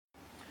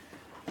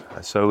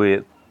So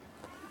we're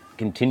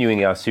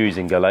continuing our series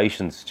in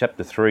Galatians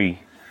chapter 3,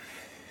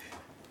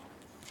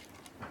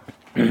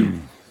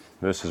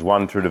 verses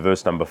 1 through to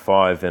verse number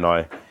 5, and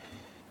I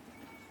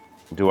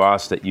do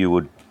ask that you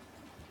would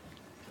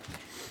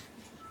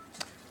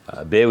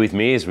bear with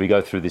me as we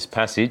go through this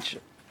passage.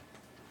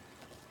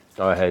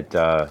 I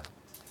had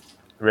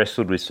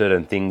wrestled with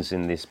certain things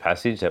in this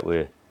passage that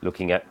we're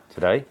looking at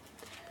today,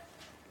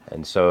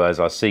 and so as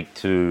I seek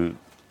to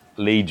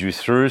lead you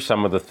through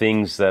some of the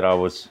things that I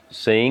was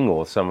seeing,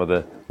 or some of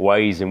the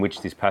ways in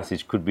which this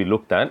passage could be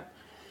looked at,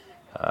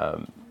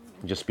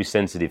 just be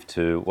sensitive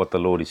to what the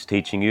Lord is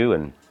teaching you,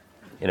 and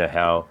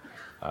how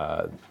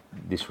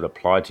this would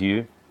apply to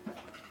you.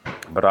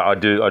 But I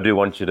do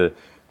want you to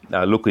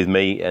look with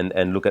me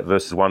and look at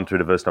verses 1 through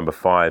to verse number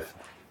 5.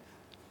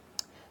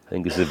 I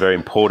think this is very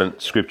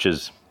important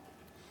scriptures.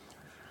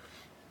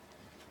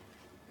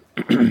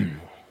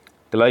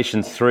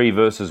 Galatians 3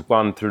 verses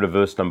 1 through to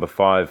verse number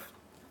 5.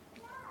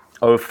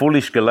 O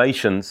foolish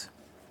Galatians,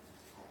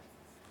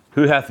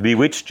 who hath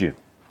bewitched you,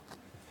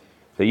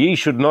 that ye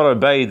should not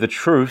obey the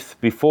truth,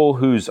 before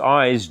whose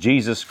eyes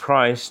Jesus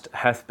Christ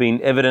hath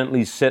been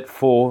evidently set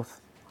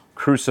forth,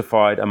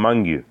 crucified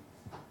among you?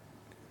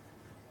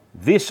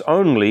 This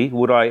only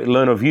would I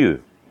learn of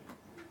you.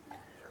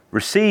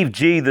 Received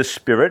ye the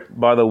Spirit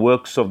by the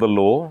works of the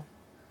law,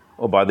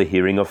 or by the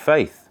hearing of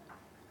faith?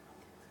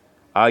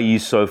 Are ye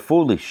so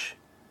foolish?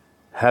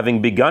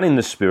 Having begun in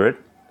the Spirit,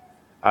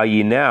 are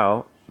ye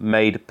now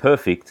made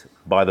perfect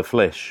by the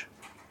flesh?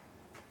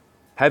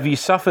 Have ye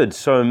suffered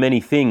so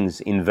many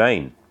things in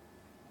vain,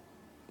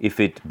 if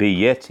it be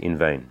yet in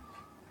vain?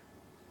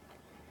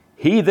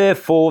 He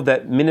therefore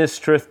that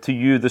ministereth to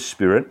you the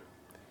Spirit,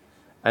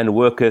 and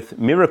worketh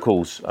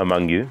miracles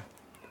among you,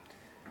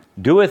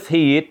 doeth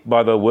he it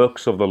by the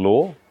works of the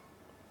law,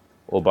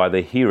 or by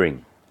the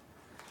hearing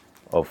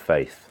of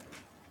faith?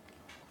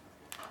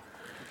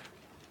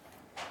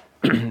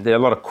 There are a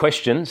lot of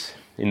questions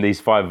in these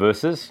 5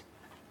 verses,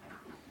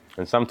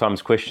 and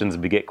sometimes questions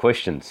beget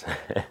questions.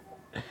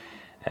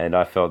 And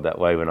I felt that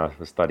way when I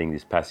was studying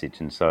this passage.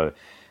 And so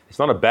it's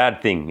not a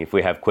bad thing if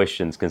we have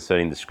questions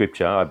concerning the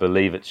scripture. I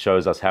believe it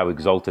shows us how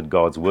exalted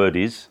God's word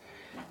is,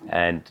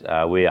 and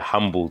we are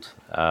humbled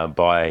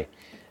by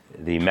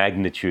the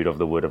magnitude of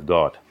the word of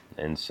God.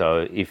 And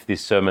so if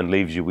this sermon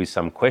leaves you with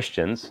some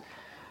questions,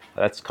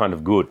 that's kind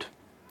of good,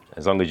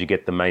 as long as you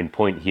get the main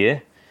point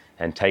here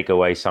and take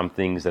away some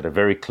things that are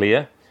very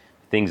clear.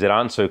 Things that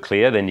aren't so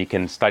clear, then you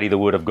can study the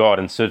Word of God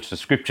and search the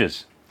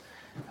Scriptures,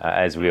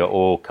 as we are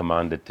all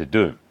commanded to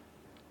do.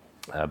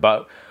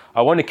 But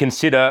I want to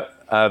consider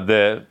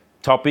the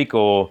topic,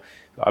 or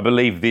I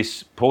believe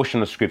this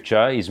portion of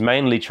Scripture is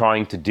mainly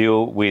trying to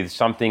deal with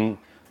something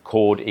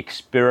called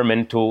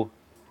experimental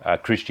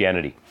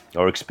Christianity,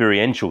 or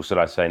experiential, should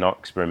I say, not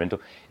experimental,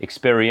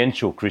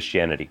 experiential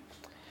Christianity.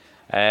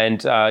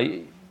 And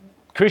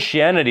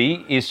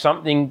Christianity is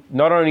something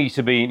not only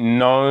to be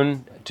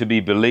known, to be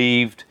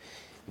believed,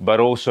 but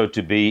also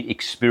to be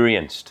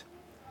experienced.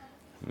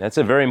 That's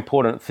a very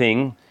important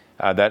thing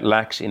that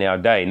lacks in our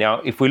day.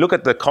 Now, if we look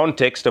at the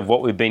context of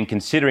what we've been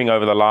considering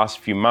over the last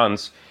few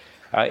months,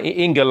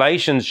 in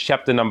Galatians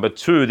chapter number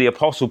 2, the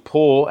Apostle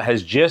Paul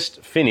has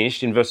just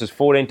finished in verses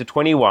 14 to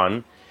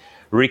 21,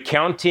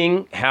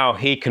 recounting how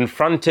he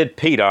confronted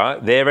Peter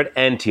there at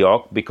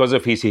Antioch because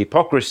of his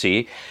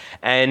hypocrisy,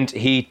 and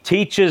he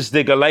teaches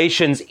the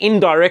Galatians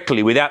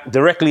indirectly, without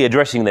directly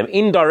addressing them,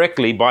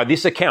 indirectly by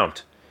this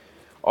account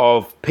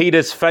of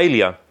Peter's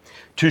failure,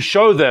 to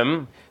show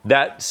them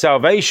that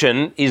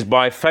salvation is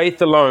by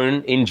faith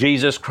alone in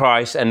Jesus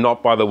Christ and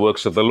not by the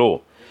works of the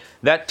law.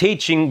 That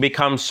teaching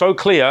becomes so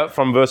clear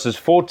from verses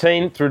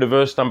 14 through to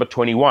verse number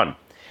 21.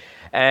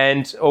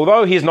 And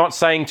although he's not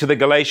saying to the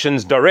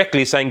Galatians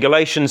directly, saying,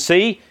 Galatians,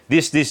 see,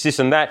 this,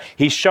 and that,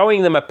 he's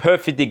showing them a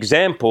perfect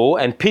example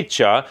and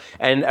picture,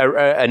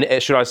 and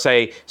should I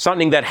say,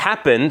 something that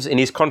happened in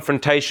his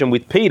confrontation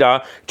with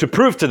Peter to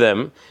prove to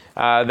them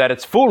that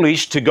it's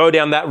foolish to go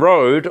down that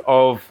road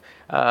of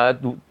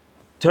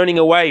turning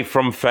away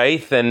from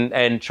faith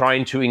and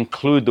trying to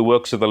include the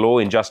works of the law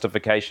in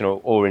justification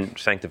or in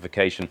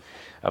sanctification,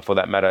 for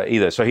that matter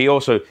either. So he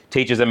also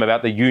teaches them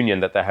about the union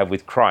that they have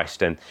with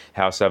Christ and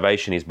how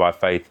salvation is by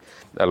faith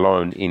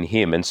alone in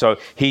him. And so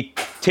he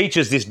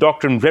teaches this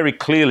doctrine very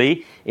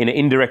clearly in an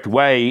indirect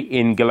way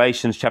in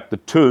Galatians chapter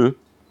 2.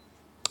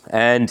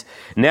 And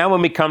now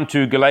when we come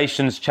to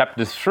Galatians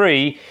chapter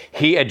 3,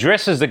 he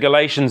addresses the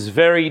Galatians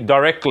very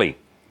directly.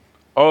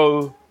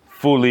 O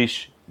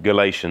foolish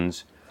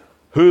Galatians,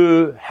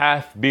 who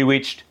hath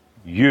bewitched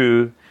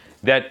you,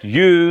 that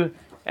you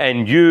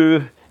and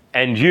you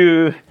and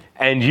you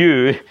and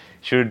you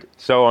should,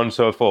 so on and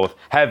so forth.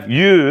 Have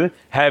you,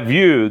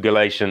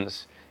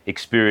 Galatians,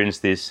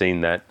 experienced this, seen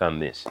that, done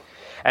this?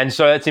 And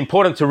so it's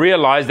important to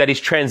realize that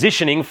he's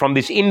transitioning from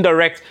this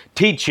indirect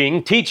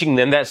teaching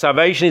them that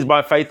salvation is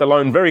by faith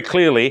alone very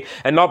clearly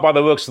and not by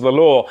the works of the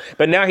law.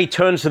 But now he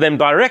turns to them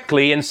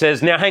directly and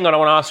says, now hang on, I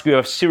want to ask you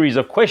a series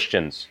of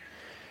questions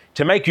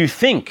to make you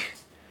think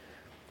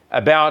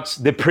about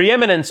the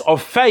preeminence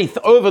of faith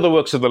over the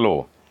works of the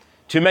law.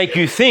 to make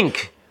you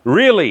think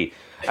really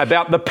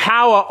about the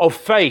power of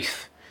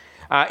faith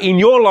in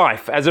your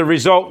life as a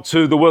result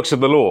to the works of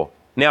the law.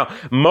 Now,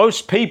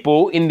 most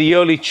people in the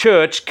early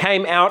church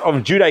came out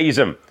of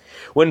Judaism.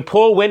 When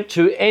Paul went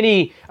to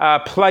any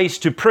place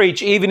to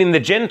preach, even in the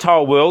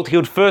Gentile world, he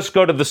would first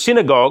go to the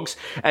synagogues,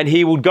 and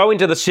he would go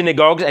into the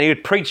synagogues and he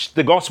would preach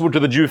the gospel to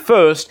the Jew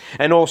first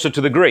and also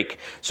to the Greek.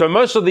 So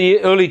most of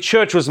the early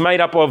church was made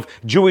up of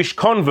Jewish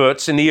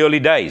converts in the early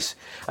days.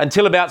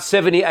 Until about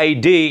 70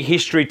 AD,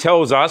 history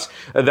tells us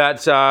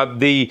that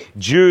the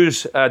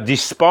Jews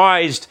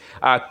despised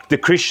the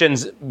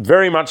Christians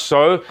very much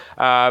so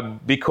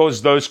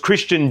because those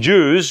Christian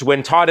Jews,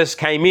 when Titus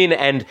came in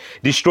and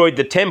destroyed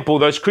the temple,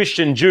 those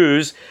Christian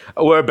Jews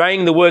were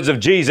obeying the words of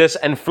Jesus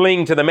and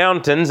fleeing to the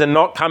mountains and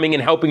not coming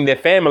and helping their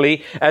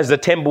family as the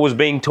temple was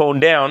being torn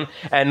down,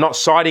 and not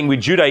siding with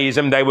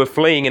Judaism. They were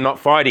fleeing and not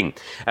fighting.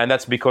 And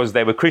that's because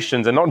they were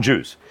Christians and not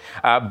Jews.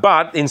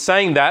 But in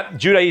saying that,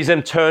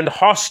 Judaism turned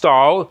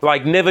hostile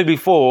like never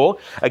before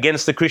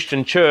against the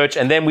Christian church.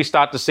 And then we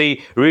start to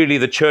see really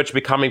the church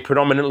becoming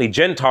predominantly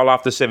Gentile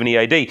after 70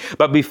 AD.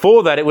 But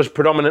before that, it was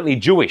predominantly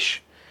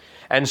Jewish.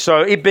 And so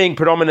it being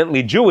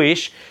predominantly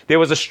Jewish, there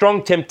was a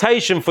strong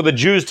temptation for the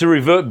Jews to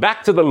revert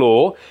back to the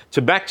law,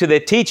 back to their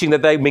teaching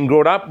that they've been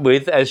brought up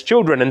with as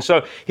children. And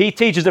so he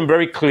teaches them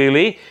very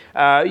clearly,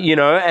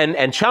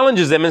 and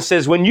challenges them and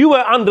says, when you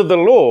were under the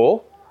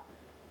law,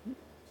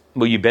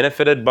 were you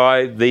benefited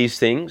by these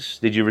things?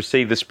 Did you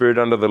receive the Spirit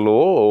under the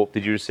law, or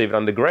did you receive it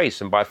under grace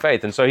and by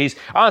faith? And so he's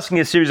asking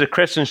a series of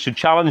questions to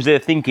challenge their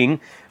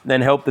thinking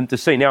and help them to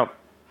see. Now,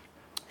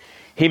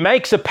 he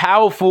makes a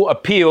powerful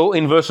appeal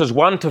in verses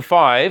 1 to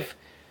 5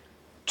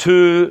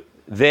 to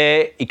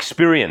their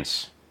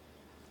experience.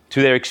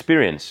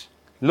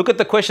 Look at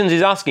the questions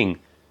he's asking.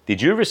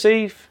 Did you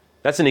receive?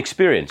 That's an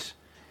experience.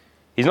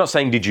 He's not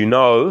saying, did you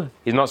know?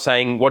 He's not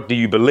saying, what do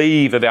you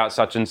believe about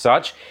such and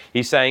such?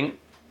 He's saying,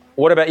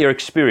 what about your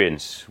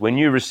experience? When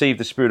you received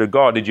the Spirit of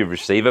God, did you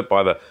receive it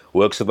by the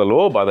works of the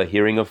law, by the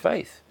hearing of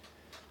faith?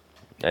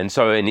 And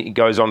he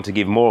goes on to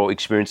give more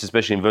experience,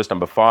 especially in verse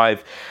number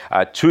 5,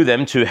 to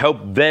them to help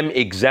them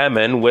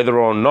examine whether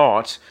or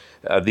not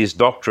this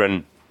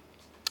doctrine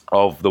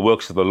of the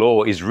works of the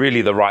law is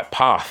really the right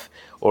path,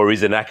 or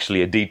is it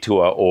actually a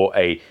detour or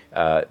a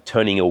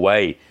turning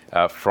away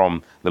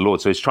from the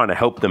Lord. So he's trying to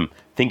help them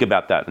think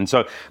about that. And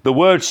so the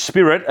word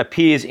Spirit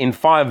appears in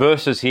 5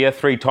 verses here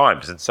 3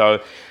 times. And so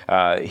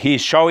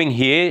he's showing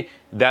here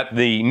that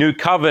the new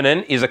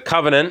covenant is a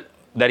covenant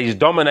that is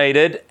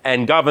dominated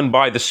and governed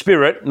by the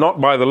Spirit, not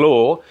by the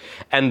law,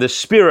 and the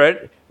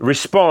Spirit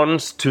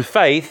responds to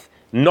faith,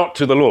 not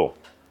to the law.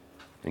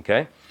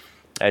 Okay?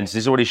 And this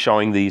is what he's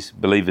showing these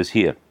believers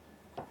here.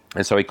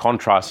 And so he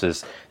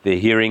contrasts the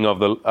hearing of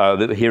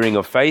the hearing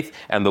of faith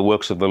and the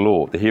works of the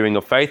law. The hearing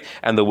of faith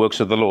and the works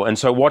of the law. And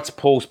so what's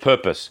Paul's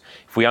purpose?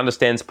 If we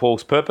understand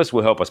Paul's purpose,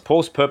 will help us.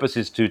 Paul's purpose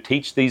is to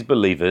teach these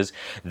believers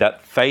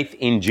that faith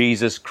in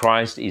Jesus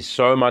Christ is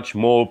so much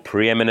more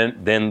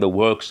preeminent than the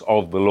works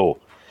of the law.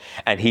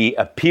 And he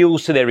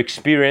appeals to their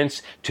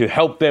experience to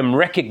help them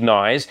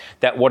recognize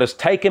that what has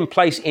taken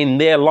place in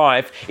their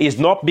life is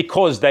not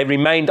because they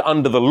remained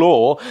under the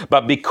law,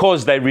 but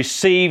because they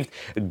received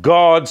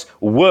God's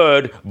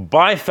word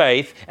by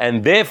faith,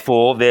 and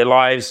therefore their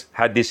lives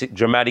had these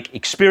dramatic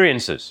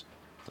experiences.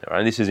 All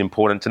right, this is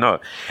important to know.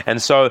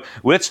 And so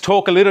let's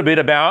talk a little bit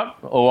about,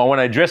 or I want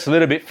to address a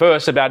little bit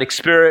first about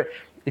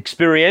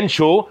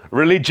experiential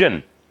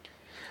religion.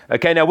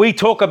 Okay, now we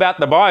talk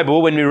about the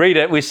Bible, when we read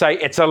it, we say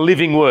it's a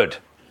living word,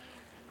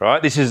 right?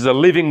 This is a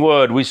living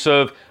word. We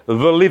serve the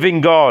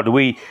living God.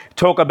 We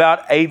talk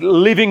about a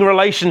living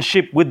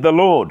relationship with the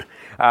Lord.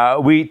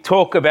 We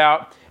talk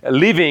about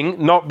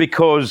living not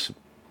because,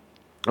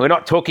 we're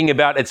not talking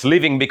about it's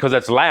living because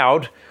it's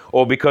loud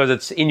or because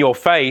it's in your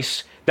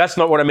face. That's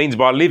not what it means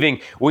by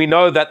living. We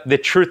know that the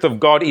truth of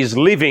God is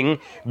living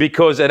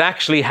because it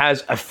actually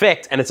has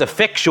effect, and it's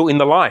effectual in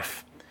the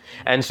life.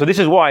 And so this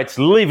is why it's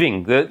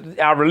living.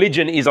 Our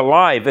religion is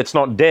alive. It's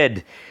not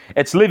dead.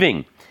 It's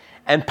living.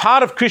 And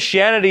part of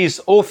Christianity's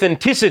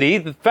authenticity,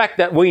 the fact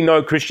that we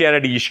know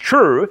Christianity is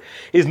true,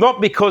 is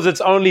not because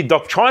it's only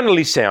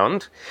doctrinally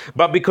sound,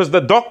 but because the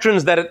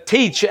doctrines that it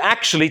teaches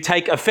actually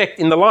take effect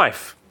in the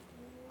life.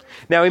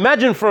 Now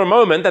imagine for a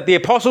moment that the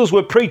apostles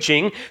were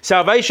preaching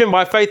salvation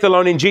by faith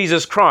alone in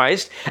Jesus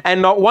Christ,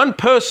 and not one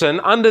person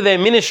under their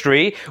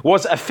ministry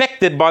was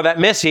affected by that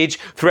message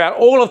throughout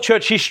all of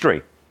church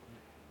history.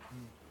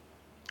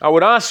 I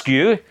would ask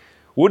you,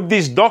 would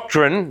this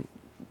doctrine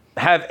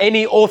have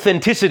any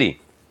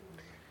authenticity?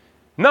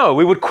 No,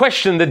 we would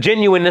question the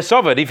genuineness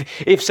of it.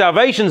 If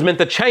salvation's meant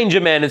to change a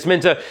man, it's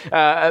meant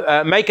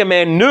to make a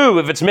man new,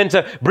 if it's meant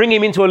to bring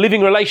him into a living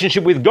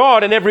relationship with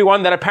God, and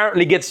everyone that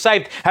apparently gets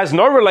saved has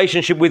no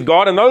relationship with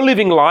God and no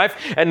living life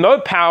and no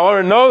power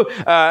and no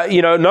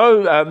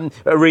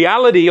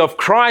reality of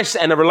Christ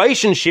and a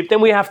relationship, then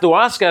we have to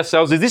ask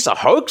ourselves, is this a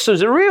hoax or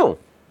is it real?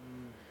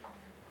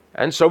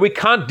 And so we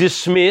can't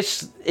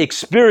dismiss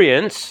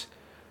experience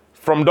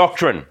from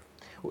doctrine.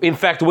 In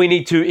fact, we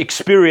need to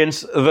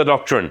experience the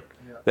doctrine.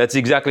 That's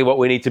exactly what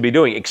we need to be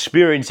doing,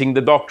 experiencing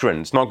the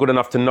doctrine. It's not good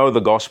enough to know the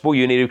gospel.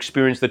 You need to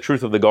experience the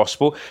truth of the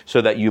gospel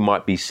so that you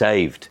might be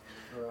saved.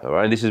 All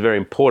right, and this is very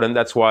important.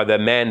 That's why the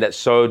man that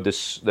sowed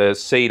the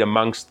seed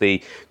amongst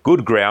the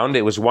good ground,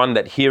 it was one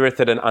that heareth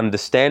it and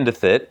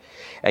understandeth it.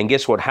 And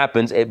guess what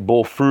happens? It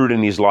bore fruit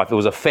in his life. It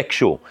was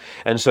effectual.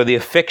 And so the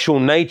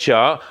effectual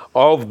nature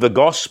of the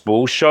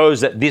gospel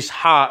shows that this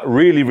heart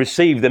really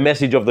received the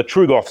message of the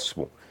true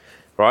gospel,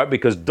 right?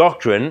 Because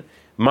doctrine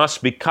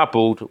must be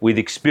coupled with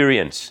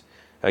experience.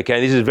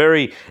 Okay, this is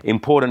very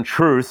important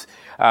truth.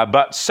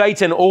 But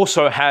Satan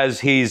also has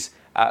his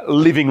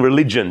living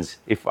religions,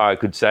 if I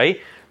could say.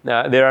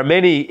 There are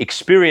many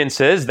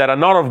experiences that are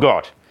not of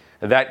God,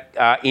 that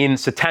are in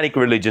satanic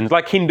religions,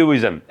 like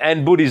Hinduism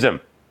and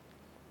Buddhism.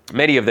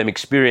 Many of them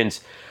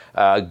experience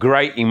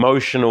great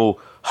emotional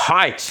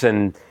heights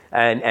and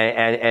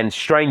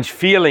strange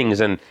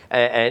feelings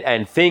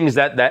and things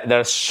that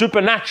are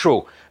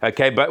supernatural.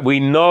 Okay, but we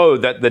know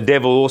that the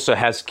devil also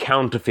has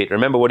counterfeit.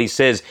 Remember what he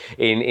says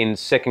in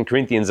 2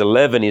 Corinthians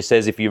 11. He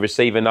says, if you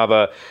receive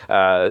another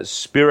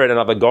spirit,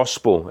 another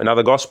gospel,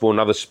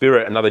 another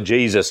spirit, another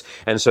Jesus.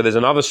 And so there's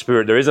another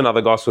spirit, there is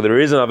another gospel, there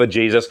is another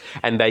Jesus,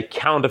 and they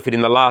counterfeit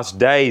in the last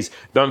days.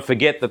 Don't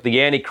forget that the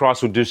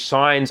Antichrist will do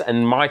signs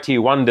and mighty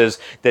wonders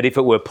that if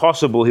it were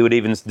possible, he would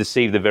even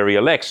deceive the very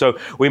elect. So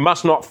we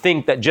must not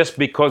think that just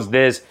because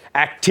there's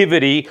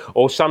activity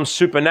or some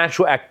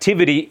supernatural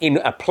activity in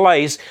a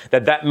place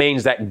that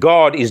means that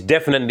God is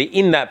definitely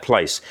in that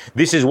place.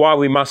 This is why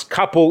we must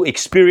couple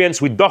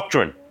experience with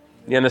doctrine.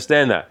 You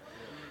understand that?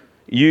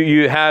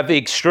 You have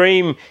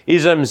extreme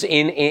isms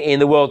in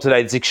the world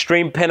today. It's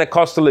extreme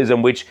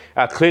Pentecostalism, which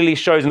clearly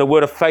shows in the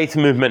Word of Faith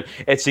movement.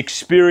 It's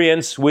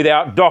experience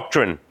without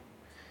doctrine.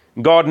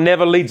 God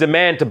never leads a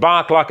man to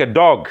bark like a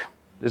dog.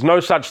 There's no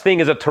such thing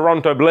as a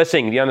Toronto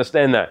blessing. Do you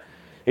understand that?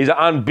 These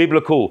are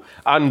unbiblical,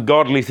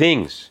 ungodly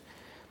things.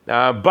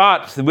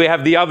 But we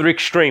have the other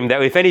extreme,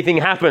 that if anything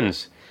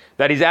happens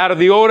that is out of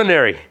the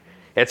ordinary,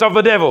 it's of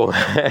the devil.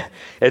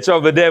 It's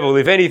of the devil.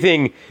 If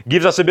anything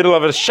gives us a bit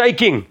of a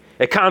shaking,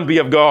 it can't be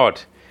of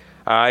God.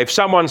 If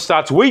someone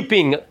starts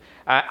weeping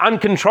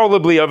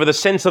uncontrollably over the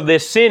sense of their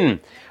sin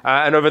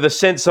and over the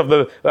sense of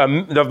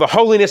the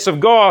holiness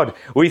of God,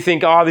 we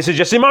think, this is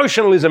just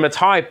emotionalism, it's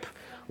hype.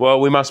 Well,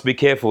 we must be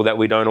careful that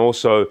we don't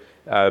also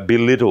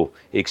belittle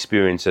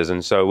experiences.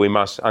 And so we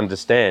must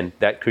understand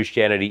that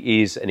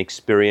Christianity is an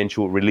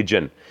experiential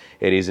religion.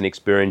 It is an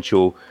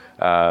experiential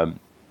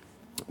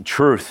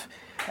truth.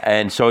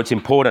 And so it's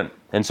important.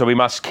 And so we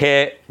must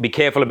be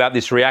careful about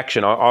this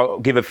reaction. I'll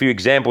give a few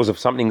examples of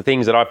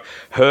things that I've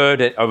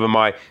heard over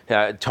my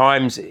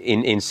times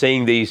in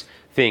seeing these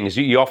things.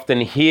 You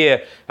often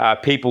hear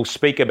people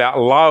speak about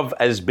love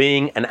as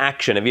being an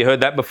action. Have you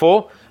heard that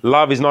before?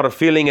 Love is not a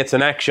feeling, it's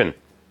an action.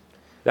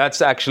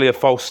 That's actually a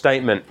false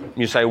statement.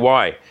 You say,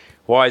 why?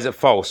 Why is it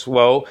false?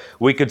 Well,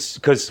 because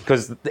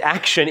the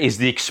action is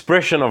the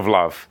expression of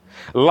love.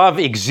 Love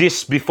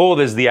exists before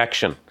there's the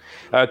action.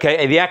 Okay,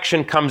 and the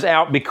action comes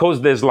out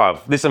because there's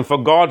love. Listen,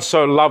 for God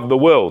so loved the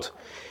world.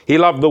 He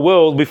loved the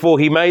world before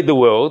he made the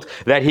world,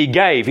 that he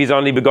gave his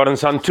only begotten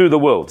Son to the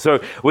world.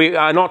 So we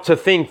are not to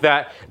think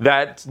that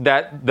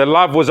the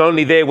love was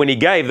only there when he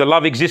gave. The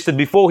love existed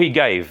before he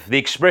gave. The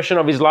expression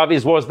of his love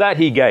was that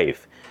he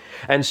gave.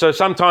 And so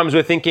sometimes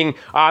we're thinking,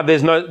 love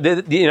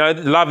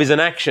is an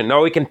action.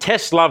 No, we can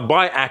test love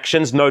by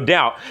actions, no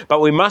doubt. But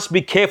we must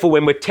be careful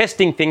when we're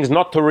testing things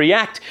not to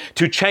react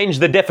to change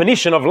the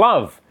definition of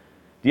love.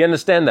 Do you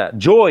understand that?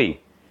 Joy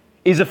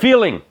is a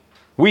feeling.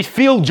 We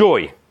feel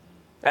joy.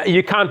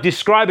 You can't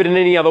describe it in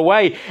any other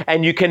way.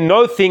 And you can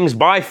know things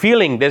by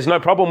feeling. There's no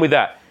problem with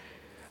that.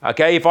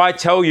 Okay, if I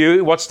tell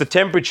you what's the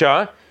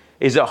temperature,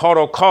 is it hot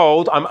or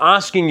cold? I'm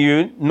asking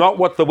you not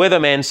what the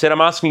weatherman said.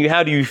 I'm asking you,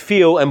 how do you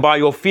feel? And by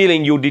your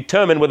feeling, you'll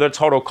determine whether it's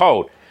hot or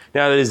cold.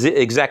 Now, there's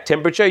the exact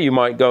temperature. You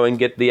might go and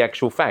get the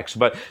actual facts.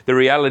 But the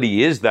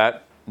reality is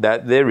that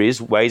there is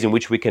ways in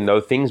which we can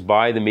know things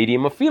by the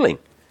medium of feeling.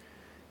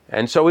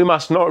 And so we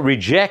must not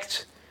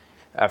reject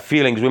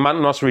feelings. We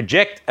must not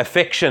reject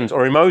affections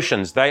or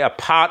emotions. They are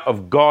part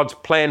of God's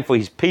plan for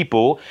his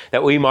people,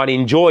 that we might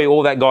enjoy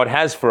all that God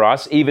has for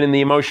us, even in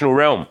the emotional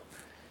realm.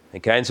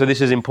 Okay, and so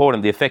this is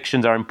important. The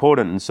affections are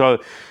important. And so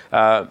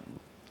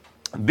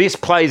this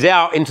plays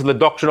out into the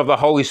doctrine of the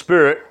Holy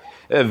Spirit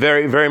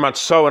very, very much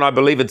so. And I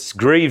believe it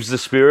grieves the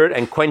Spirit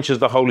and quenches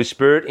the Holy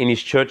Spirit in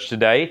his church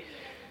today,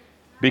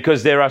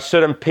 because there are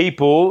certain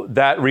people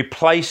that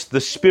replace the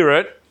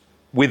Spirit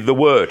with the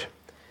Word.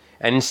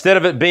 And instead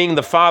of it being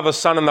the Father,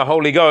 Son, and the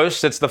Holy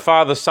Ghost, it's the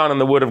Father, Son, and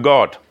the Word of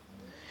God.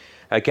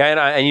 Okay,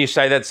 and you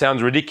say that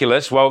sounds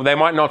ridiculous. Well, they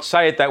might not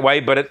say it that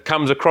way, but it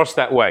comes across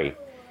that way.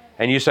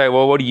 And you say,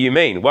 well, what do you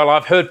mean? Well,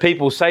 I've heard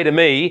people say to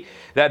me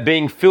that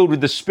being filled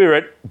with the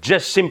Spirit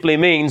just simply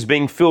means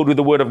being filled with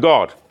the Word of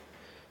God.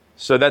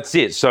 So that's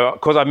it. So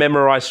because I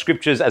memorized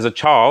scriptures as a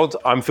child,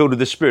 I'm filled with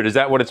the Spirit. Is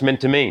that what it's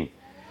meant to mean?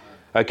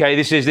 Okay,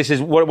 this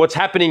is what's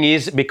happening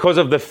is because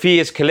of the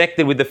fears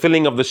collected with the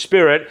filling of the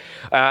Spirit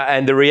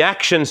and the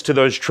reactions to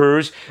those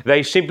truths,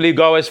 they simply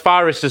go as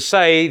far as to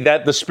say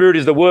that the Spirit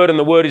is the Word and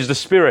the Word is the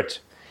Spirit.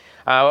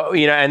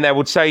 And they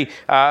would say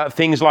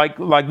things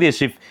like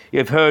this: if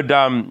you've heard,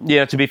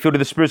 to be filled with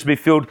the Spirit, to be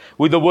filled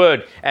with the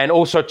Word, and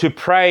also to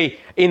pray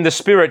in the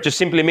Spirit just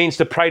simply means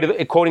to pray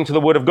according to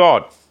the Word of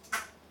God.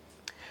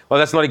 Well,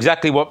 that's not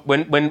exactly what,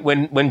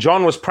 when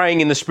John was praying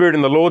in the Spirit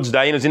in the Lord's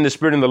day, and was in the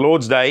Spirit in the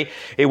Lord's day,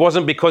 it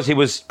wasn't because he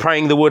was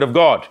praying the Word of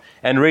God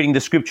and reading the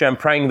Scripture and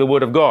praying the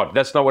Word of God.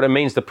 That's not what it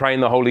means to pray in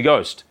the Holy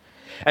Ghost.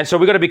 And so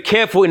we've got to be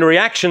careful in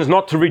reactions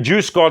not to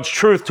reduce God's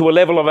truth to a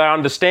level of our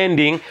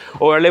understanding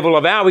or a level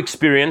of our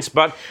experience,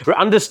 but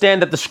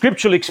understand that the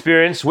scriptural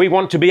experience, we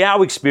want to be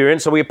our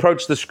experience, so we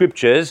approach the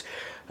Scriptures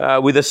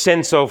with a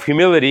sense of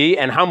humility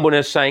and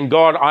humbleness, saying,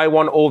 God, I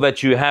want all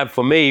that you have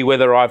for me,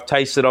 whether I've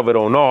tasted of it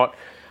or not.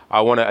 I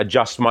want to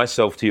adjust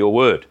myself to your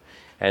word.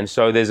 And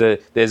so there's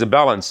a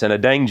balance and a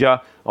danger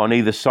on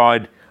either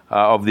side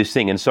of this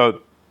thing. And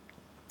so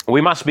we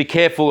must be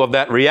careful of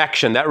that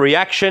reaction. That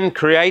reaction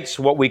creates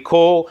what we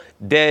call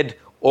dead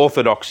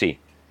orthodoxy.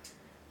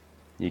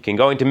 You can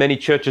go into many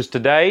churches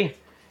today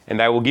and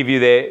they will give you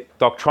their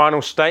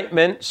doctrinal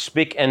statement,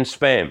 spick and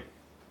spam.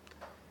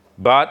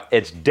 But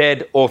it's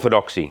dead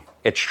orthodoxy.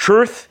 It's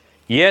truth,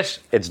 yes,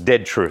 it's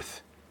dead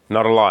truth,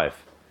 not alive.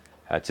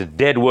 It's a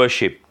dead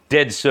worship.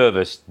 Dead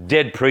service,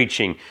 dead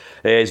preaching.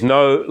 There's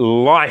no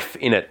life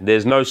in it.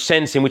 There's no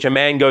sense in which a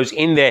man goes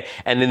in there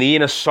and in the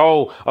inner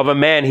soul of a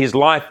man, his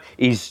life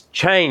is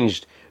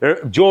changed.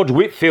 George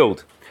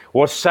Whitefield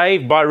was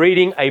saved by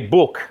reading a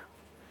book,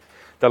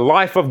 The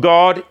Life of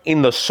God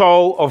in the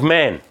Soul of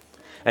Man.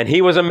 And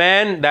he was a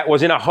man that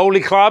was in a holy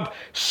club,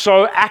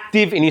 so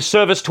active in his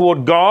service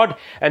toward God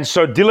and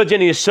so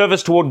diligent in his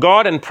service toward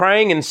God and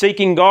praying and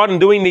seeking God and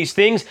doing these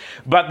things.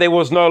 But there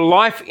was no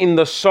life in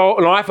the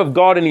soul, life of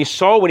God in his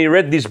soul. When he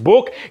read this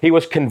book, he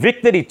was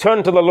convicted. He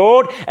turned to the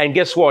Lord. And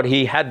guess what?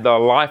 He had the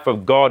life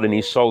of God in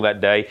his soul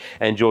that day.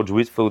 And George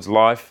Whitefield's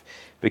life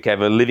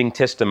became a living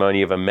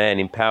testimony of a man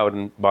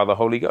empowered by the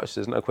Holy Ghost.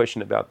 There's no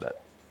question about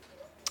that.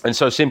 And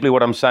so simply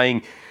what I'm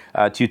saying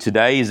to you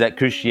today is that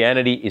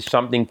Christianity is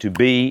something to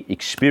be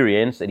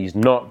experienced. It is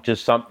not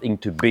just something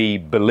to be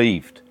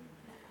believed.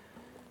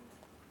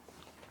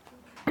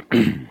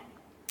 And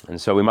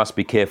so we must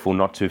be careful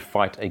not to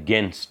fight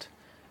against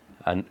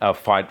and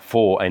fight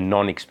for a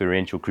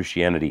non-experiential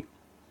Christianity.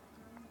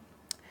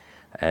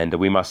 And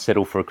we must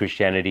settle for a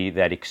Christianity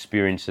that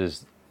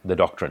experiences the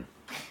doctrine.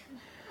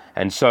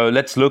 And so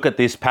let's look at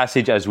this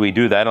passage as we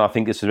do that. And I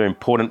think this is very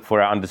important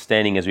for our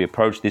understanding as we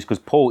approach this, because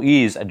Paul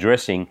is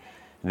addressing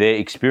their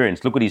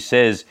experience. Look what he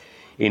says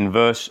in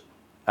verse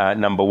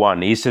number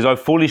 1. He says, O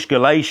foolish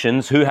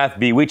Galatians, who hath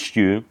bewitched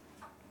you,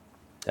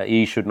 that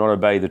ye should not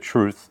obey the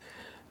truth,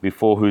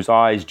 before whose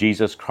eyes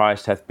Jesus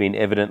Christ hath been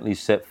evidently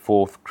set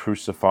forth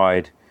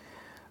crucified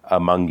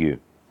among you.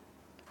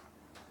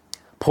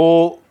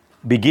 Paul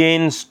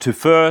begins to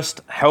first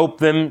help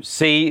them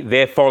see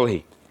their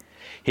folly.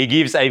 He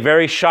gives a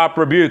very sharp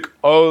rebuke.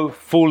 O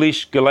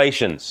foolish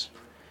Galatians,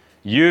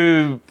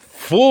 you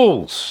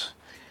fools.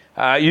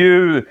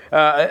 You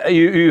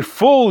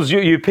fools,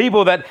 you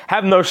people that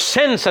have no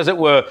sense, as it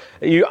were,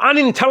 you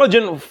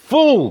unintelligent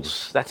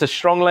fools. That's a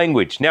strong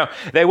language. Now,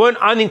 they weren't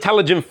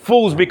unintelligent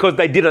fools because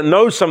they didn't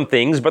know some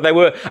things, but they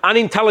were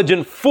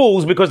unintelligent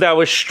fools because they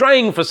were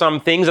straying for some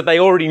things that they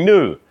already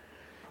knew.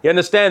 You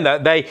understand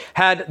that? They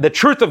had the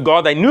truth of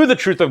God. They knew the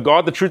truth of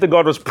God. The truth of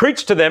God was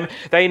preached to them.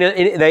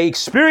 They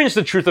experienced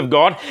the truth of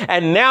God.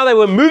 And now they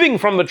were moving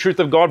from the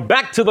truth of God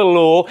back to the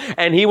law.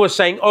 And he was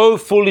saying, oh,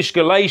 foolish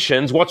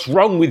Galatians, what's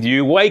wrong with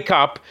you? Wake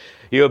up.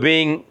 You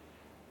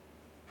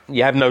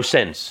have no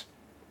sense.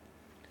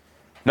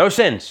 No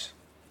sense.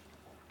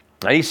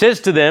 And he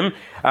says to them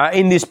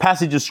in this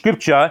passage of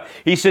scripture,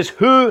 he says,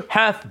 who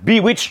hath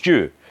bewitched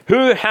you?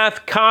 Who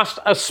hath cast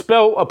a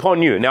spell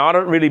upon you? Now, I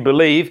don't really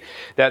believe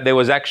that there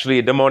was actually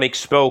a demonic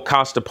spell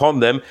cast upon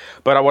them,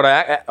 but what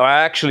I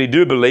actually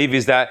do believe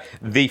is that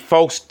the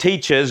false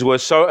teachers were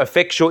so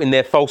effectual in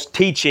their false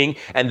teaching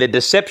and their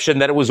deception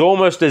that it was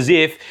almost as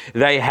if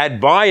they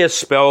had, by a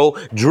spell,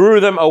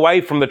 drew them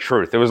away from the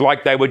truth. It was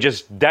like they were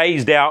just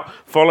dazed out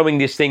following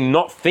this thing,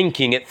 not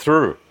thinking it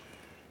through.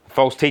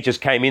 False teachers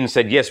came in and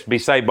said, yes, be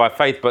saved by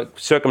faith, but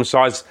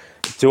circumcised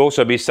to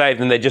also be saved.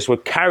 And they just were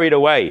carried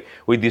away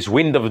with this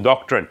wind of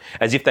doctrine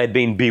as if they'd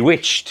been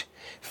bewitched,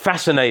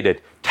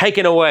 fascinated,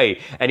 taken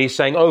away. And he's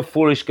saying, oh,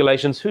 foolish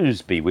Galatians,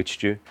 who's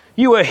bewitched you?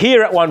 You were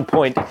here at one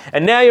point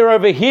and now you're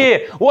over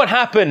here. What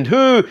happened?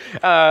 Who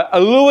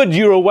allured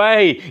you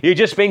away? You've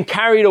just been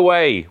carried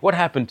away. What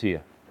happened to you?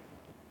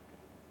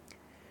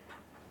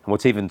 And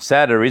what's even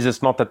sadder is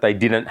it's not that they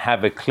didn't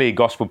have a clear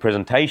gospel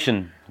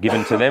presentation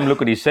given to them.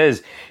 Look what he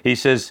says. He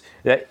says,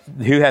 that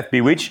who hath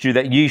bewitched you,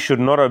 that ye should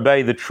not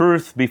obey the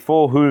truth,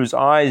 before whose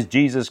eyes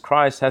Jesus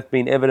Christ hath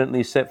been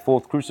evidently set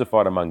forth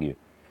crucified among you.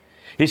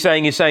 He's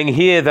saying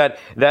here that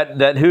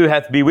who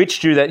hath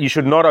bewitched you, that you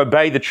should not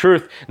obey the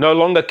truth, no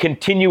longer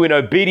continue in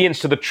obedience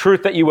to the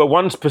truth that you were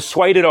once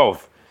persuaded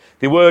of.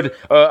 The word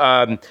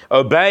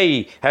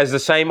obey has the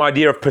same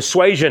idea of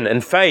persuasion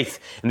and faith.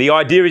 And the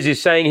idea is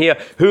he's saying here,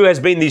 who has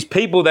been these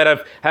people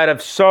that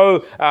have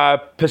so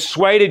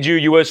persuaded you?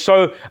 You were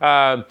so,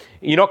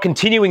 you're not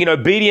continuing in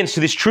obedience to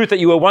this truth that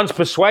you were once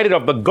persuaded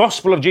of, the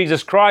gospel of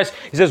Jesus Christ.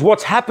 He says,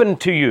 what's happened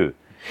to you?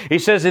 He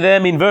says to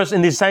them in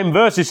this same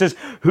verse, he says,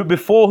 "Who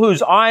before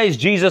whose eyes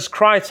Jesus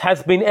Christ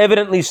hath been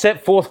evidently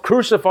set forth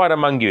crucified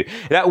among you."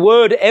 That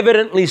word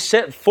 "evidently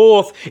set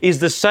forth" is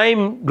the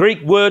same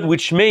Greek word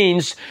which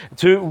means,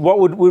 to what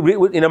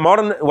would in a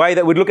modern way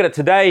that we'd look at it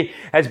today,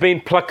 has been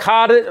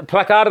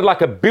placarded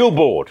like a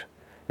billboard.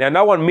 Now,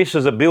 no one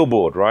misses a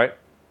billboard, right?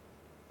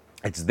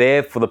 It's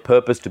there for the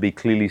purpose to be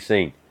clearly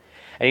seen.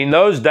 And in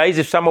those days,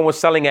 if someone was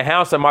selling a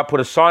house, they might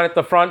put a sign at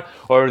the front,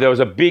 or there was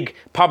a big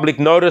public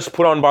notice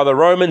put on by the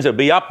Romans. It'd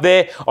be up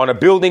there on a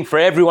building for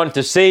everyone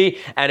to see.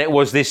 And it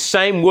was this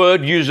same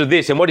word used with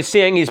this. And what he's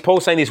saying is,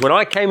 Paul's saying this, when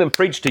I came and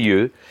preached to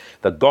you,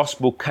 the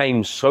gospel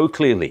came so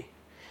clearly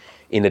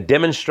in a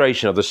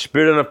demonstration of the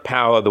Spirit and of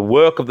power, the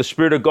work of the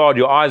Spirit of God.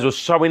 Your eyes were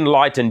so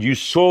enlightened. You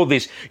saw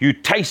this, you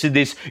tasted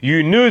this,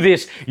 you knew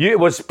this.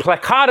 It was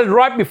placarded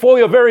right before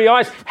your very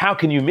eyes. How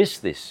can you miss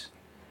this?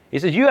 He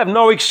says, you have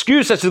no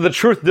excuse as to the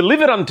truth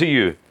delivered unto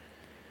you.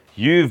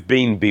 You've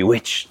been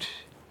bewitched.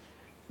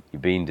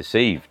 You've been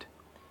deceived,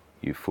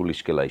 you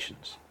foolish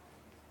Galatians.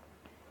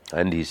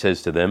 And he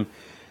says to them,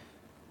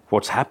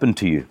 what's happened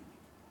to you?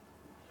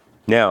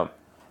 Now,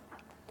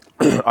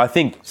 I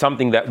think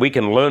something that we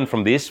can learn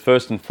from this,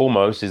 first and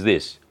foremost, is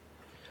this.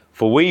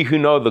 For we who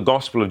know the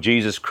gospel of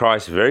Jesus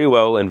Christ very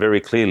well and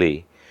very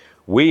clearly,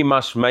 we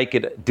must make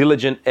it a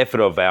diligent effort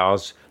of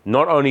ours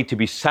not only to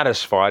be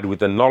satisfied with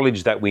the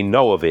knowledge that we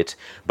know of it,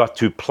 but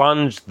to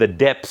plunge the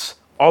depths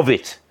of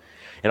it.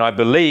 And I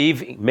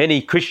believe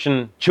many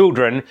Christian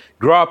children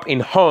grow up in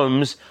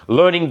homes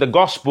learning the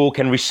gospel,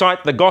 can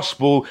recite the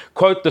gospel,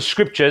 quote the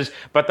scriptures,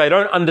 but they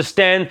don't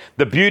understand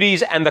the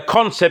beauties and the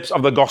concepts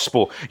of the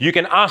gospel. You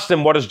can ask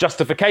them, what does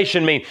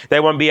justification mean? They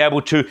won't be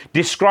able to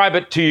describe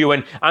it to you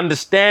and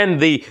understand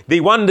the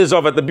wonders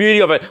of it, the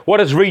beauty of it. What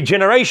does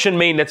regeneration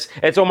mean?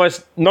 It's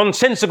almost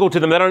nonsensical to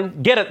them. They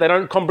don't get it. They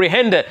don't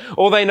comprehend it.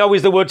 All they know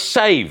is the word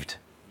saved.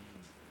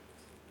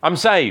 I'm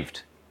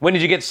saved. When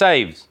did you get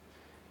saved?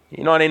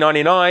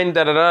 1999,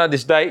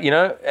 this date,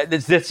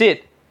 that's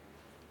it.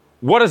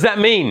 What does that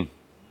mean?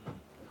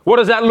 What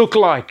does that look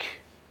like?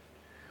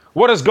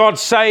 What does God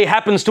say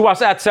happens to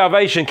us at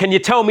salvation? Can you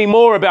tell me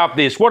more about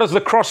this? What does the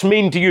cross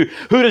mean to you?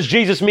 Who does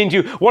Jesus mean to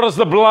you? What does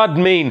the blood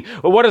mean?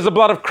 What does the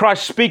blood of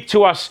Christ speak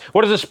to us?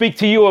 What does it speak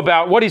to you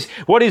about? What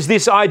is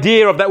this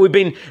idea of that we've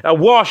been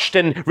washed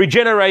and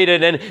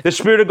regenerated and the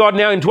Spirit of God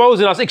now indwells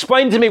in us?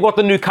 Explain to me what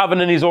the new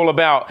covenant is all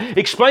about.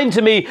 Explain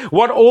to me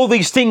what all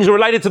these things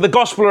related to the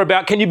gospel are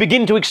about. Can you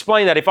begin to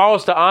explain that? If I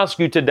was to ask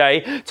you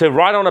today to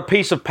write on a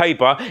piece of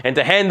paper and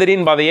to hand it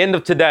in by the end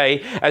of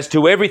today as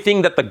to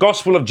everything that the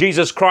gospel of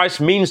Jesus Christ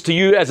means to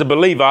you as a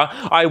believer,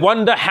 I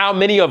wonder how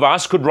many of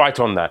us could write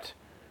on that.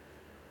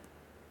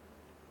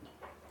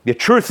 The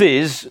truth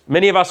is,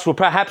 many of us will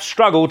perhaps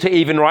struggle to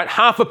even write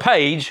half a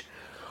page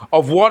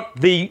of what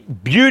the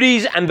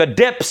beauties and the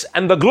depths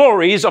and the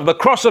glories of the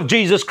cross of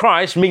Jesus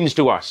Christ means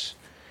to us.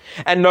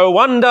 And no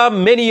wonder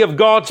many of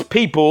God's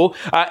people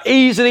are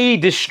easily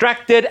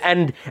distracted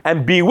and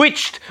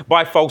bewitched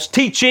by false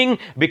teaching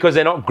because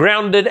they're not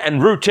grounded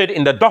and rooted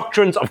in the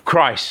doctrines of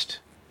Christ.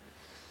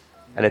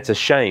 And it's a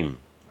shame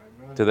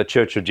to the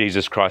Church of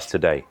Jesus Christ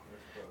today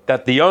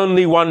that the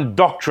only one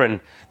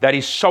doctrine that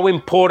is so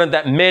important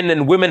that men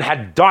and women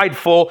had died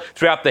for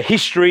throughout the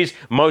histories,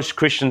 most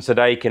Christians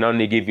today can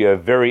only give you a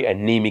very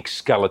anemic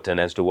skeleton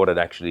as to what it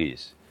actually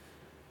is.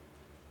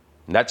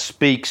 And that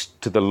speaks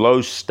to the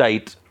low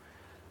state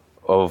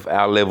of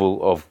our level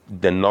of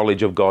the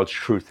knowledge of God's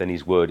truth and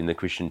His word in the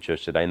Christian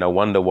church today. No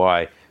wonder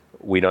why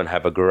we don't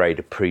have a great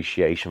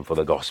appreciation for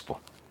the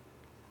gospel.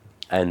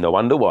 And no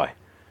wonder why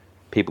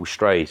people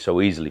stray so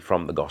easily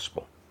from the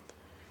gospel.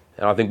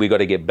 And I think we've got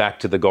to get back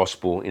to the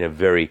gospel in a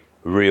very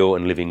real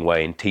and living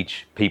way and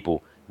teach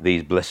people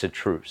these blessed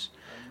truths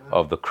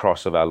of the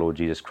cross of our Lord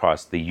Jesus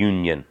Christ, the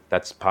union,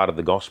 that's part of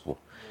the gospel,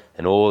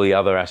 and all the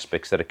other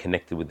aspects that are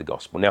connected with the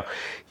gospel. Now,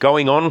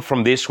 going on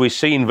from this, we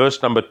see in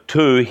verse number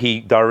 2, he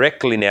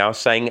directly now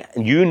saying,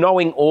 you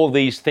knowing all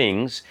these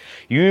things,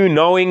 you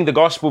knowing the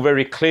gospel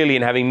very clearly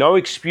and having no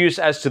excuse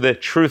as to the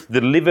truth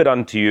delivered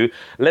unto you,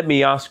 let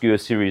me ask you a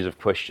series of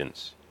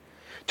questions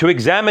to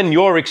examine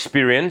your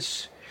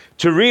experience,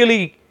 to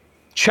really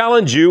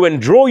challenge you and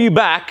draw you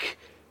back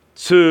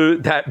to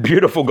that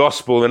beautiful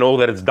gospel and all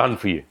that it's done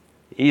for you.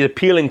 He's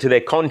appealing to their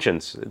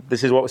conscience.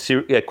 This is what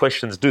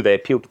questions do. They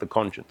appeal to the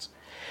conscience.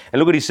 And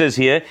look what he says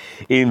here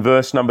in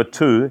verse number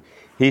 2.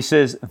 He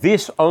says,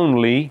 this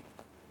only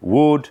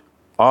would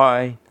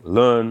I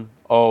learn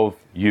of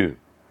you.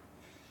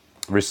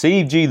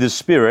 Received ye the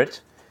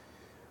Spirit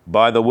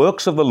by the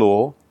works of the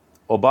law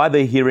or by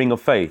the hearing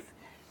of faith?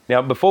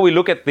 Now, before we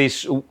look at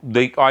this,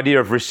 the idea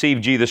of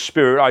received ye the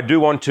Spirit, I do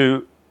want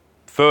to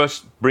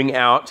first bring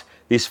out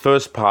this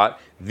first part.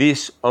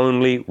 This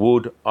only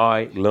would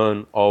I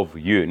learn of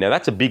you. Now,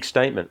 that's a big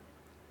statement.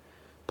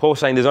 Paul's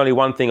saying, there's only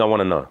one thing I want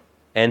to know.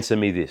 Answer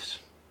me this.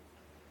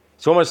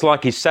 It's almost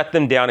like he sat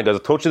them down and goes, I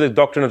taught you the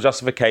doctrine of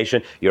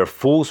justification. You're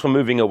fools for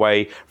moving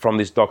away from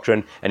this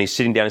doctrine. And he's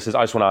sitting down and says,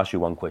 I just want to ask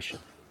you one question.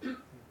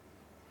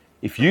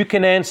 If you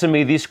can answer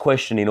me this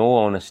question in all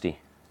honesty,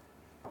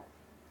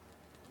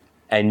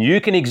 and you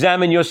can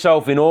examine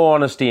yourself in all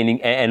honesty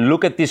and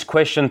look at this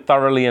question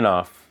thoroughly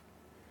enough,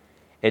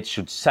 it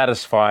should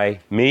satisfy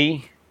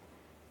me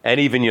and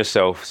even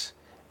yourselves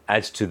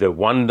as to the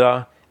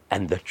wonder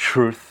and the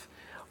truth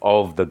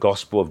of the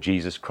gospel of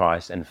Jesus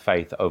Christ and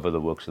faith over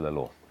the works of the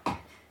law.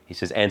 He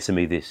says, answer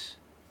me this.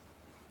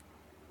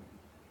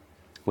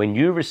 When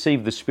you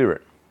received the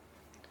Spirit,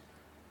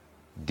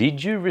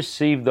 did you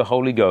receive the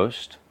Holy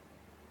Ghost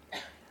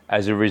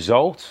as a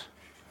result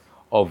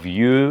of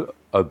you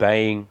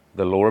obeying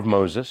the law of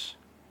Moses,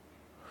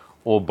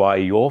 or by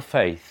your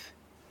faith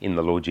in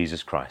the Lord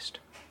Jesus Christ?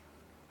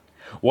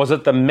 Was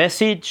it the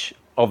message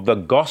of the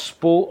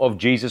gospel of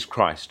Jesus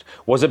Christ?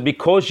 Was it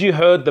because you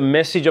heard the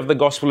message of the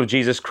gospel of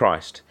Jesus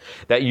Christ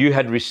that you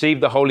had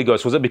received the Holy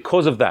Ghost? Was it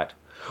because of that?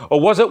 Or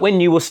was it when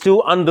you were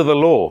still under the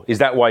law? Is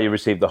that why you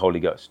received the Holy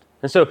Ghost?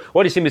 And so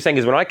what he's simply saying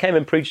is, when I came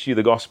and preached to you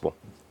the gospel,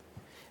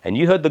 and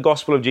you heard the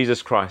gospel of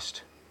Jesus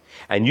Christ,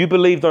 and you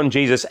believed on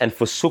Jesus and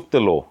forsook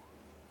the law,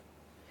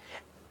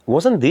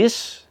 wasn't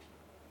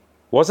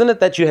it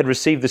that you had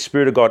received the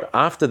Spirit of God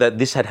after that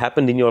this had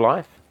happened in your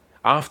life?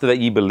 After that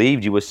you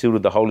believed you were sealed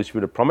with the Holy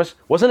Spirit of promise?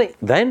 Wasn't it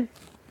then?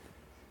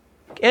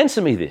 Answer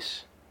me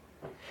this.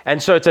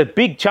 And so it's a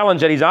big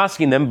challenge that he's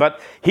asking them, but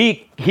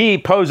he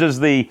poses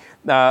the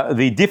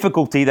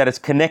difficulty that is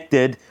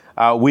connected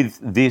with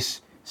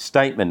this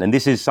statement. And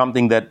this is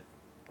something that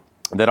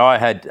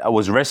I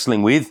was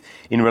wrestling with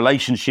in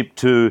relationship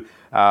to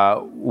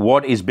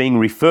what is being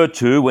referred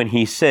to when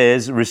he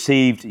says,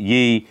 received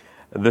ye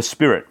the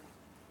Spirit.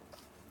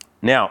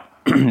 Now,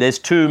 there's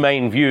two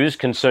main views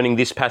concerning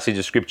this passage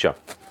of Scripture.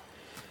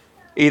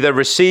 Either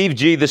received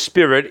ye the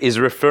Spirit is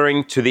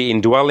referring to the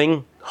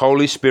indwelling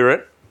Holy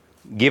Spirit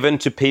given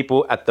to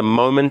people at the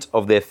moment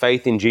of their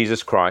faith in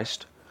Jesus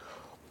Christ,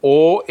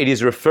 or it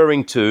is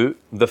referring to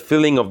the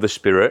filling of the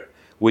Spirit,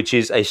 which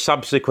is a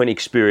subsequent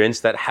experience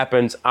that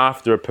happens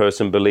after a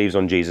person believes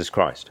on Jesus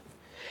Christ.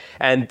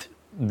 And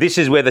this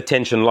is where the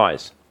tension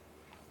lies.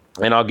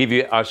 And I'll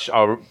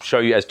show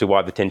you as to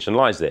why the tension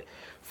lies there.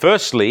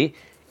 Firstly,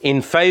 in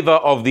favor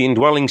of the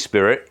indwelling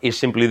Spirit is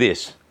simply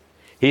this.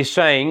 He's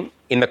saying,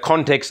 in the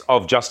context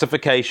of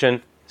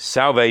justification,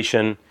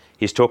 salvation,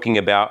 he's talking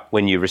about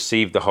when you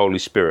receive the Holy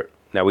Spirit.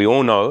 Now, we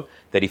all know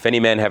that if any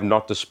man have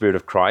not the Spirit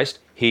of Christ,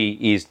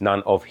 he is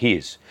none of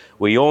his.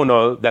 We all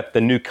know that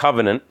the new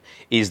covenant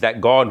is that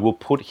God will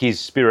put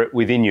his Spirit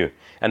within you.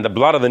 And the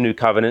blood of the new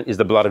covenant is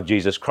the blood of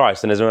Jesus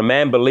Christ. And as a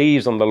man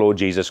believes on the Lord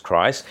Jesus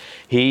Christ,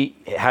 he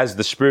has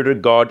the Spirit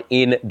of God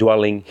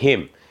indwelling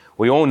him.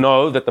 We all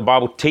know that the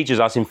Bible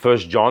teaches us in 1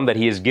 John that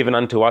he has given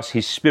unto us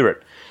his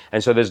Spirit.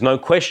 And so there's no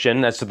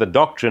question as to the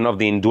doctrine of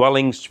the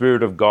indwelling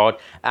Spirit of God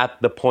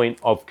at the point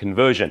of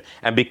conversion.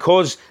 And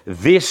because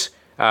this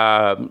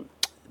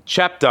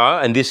chapter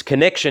and this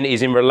connection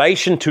is in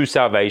relation to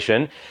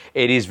salvation,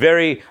 it is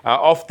very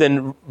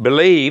often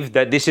believed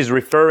that this is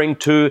referring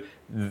to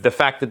the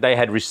fact that they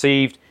had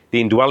received the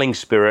indwelling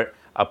Spirit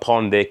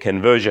upon their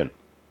conversion.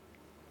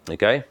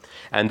 Okay?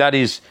 And that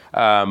is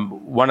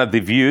one of the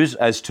views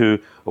as to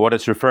what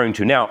it's referring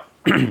to. Now,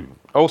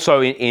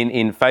 also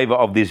in favor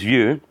of this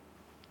view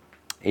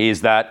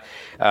is that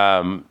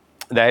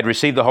they had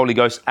received the Holy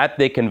Ghost at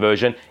their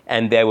conversion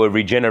and they were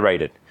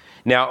regenerated.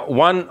 Now,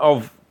 one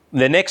of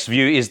the next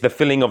view is the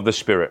filling of the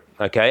Spirit,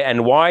 okay?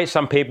 And why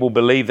some people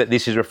believe that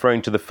this is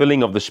referring to the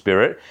filling of the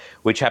Spirit,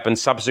 which happens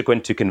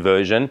subsequent to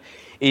conversion,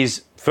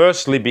 is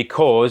firstly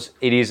because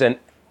it is an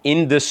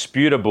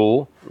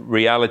indisputable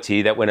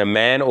reality that when a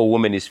man or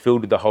woman is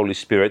filled with the Holy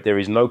Spirit, there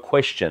is no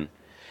question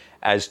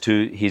as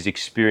to his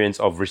experience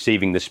of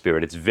receiving the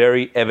Spirit. It's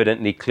very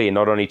evidently clear,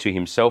 not only to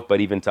himself, but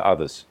even to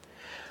others.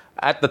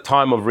 At the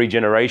time of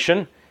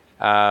regeneration,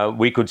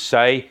 we could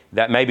say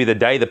that maybe the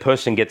day the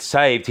person gets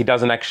saved, he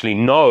doesn't actually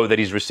know that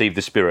he's received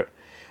the Spirit.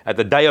 At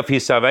the day of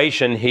his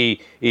salvation,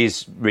 he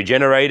is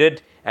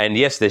regenerated, and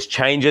yes, there's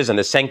changes and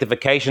there's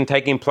sanctification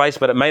taking place,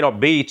 but it may not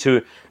be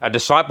to a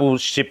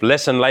discipleship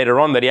lesson later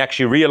on that he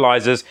actually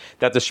realizes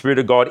that the Spirit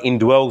of God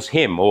indwells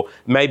him, or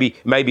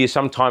maybe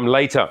sometime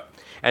later.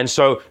 And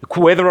so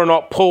whether or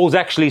not Paul's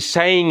actually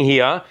saying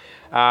here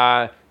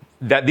that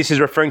this is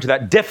referring to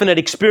that definite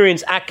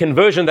experience at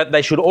conversion that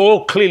they should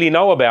all clearly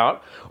know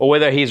about, or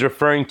whether he's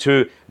referring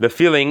to the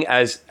filling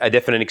as a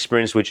definite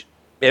experience which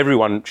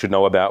everyone should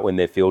know about when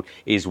they're filled,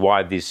 is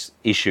why this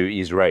issue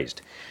is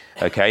raised.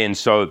 Okay, and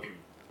so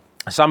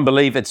some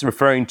believe it's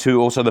referring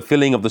to also the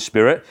filling of the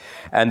Spirit,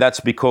 and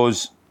that's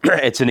because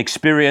it's an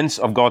experience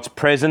of God's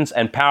presence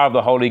and power of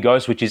the Holy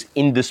Ghost, which is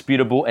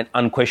indisputable and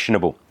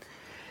unquestionable.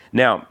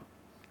 Now,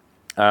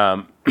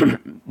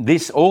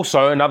 this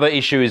also, another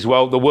issue as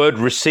well, the word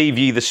receive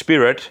ye the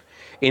Spirit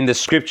in the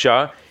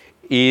Scripture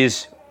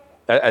is,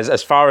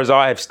 as far as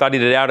I have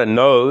studied it out and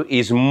know,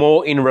 is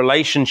more in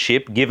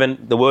relationship,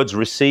 given the words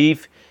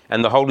receive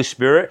and the Holy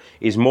Spirit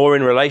is more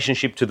in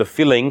relationship to the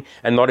filling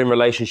and not in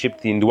relationship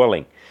to the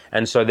indwelling.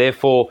 And so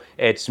therefore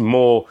it's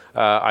more,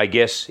 I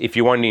guess, if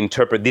you want to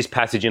interpret this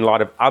passage in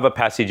light of other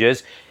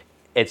passages,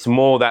 it's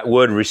more that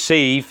word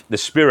receive, the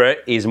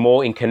Spirit, is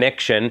more in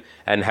connection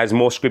and has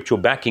more scriptural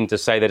backing to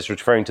say that it's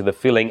referring to the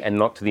filling and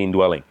not to the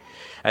indwelling.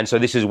 And so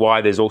this is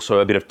why there's also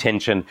a bit of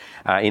tension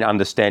in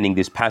understanding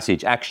this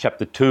passage. Acts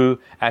chapter 2,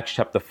 Acts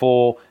chapter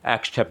 4,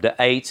 Acts chapter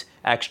 8,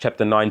 Acts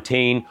chapter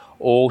 19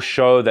 all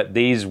show that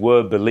these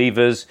were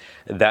believers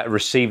that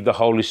received the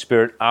Holy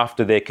Spirit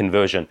after their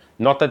conversion.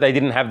 Not that they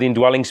didn't have the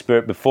indwelling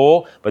Spirit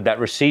before, but that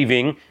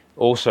receiving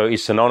also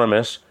is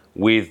synonymous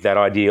with that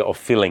idea of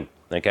filling.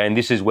 Okay, and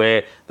this is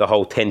where the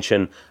whole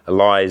tension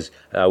lies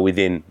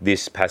within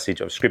this passage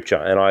of Scripture.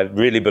 And I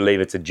really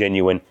believe it's a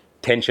genuine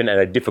tension and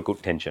a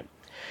difficult tension.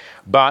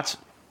 But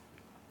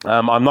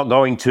I'm not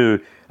going to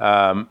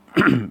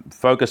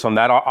focus on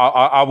that.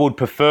 I would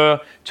prefer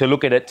to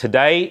look at it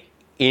today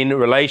in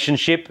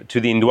relationship to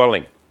the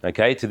indwelling,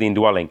 okay, to the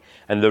indwelling.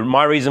 And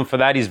my reason for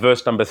that is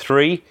verse number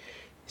 3. It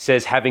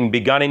says, having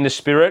begun in the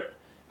Spirit,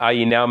 are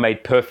ye now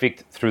made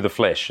perfect through the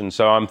flesh? And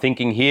so I'm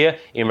thinking here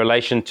in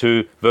relation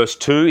to verse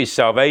 2 is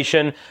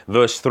salvation,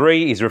 verse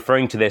 3 is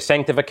referring to their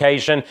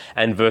sanctification,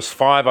 and verse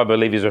 5 I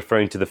believe is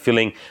referring to the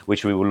filling,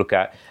 which we will look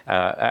at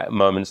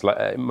moments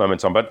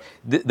on. But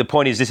the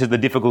point is, this is the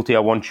difficulty I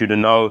want you to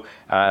know.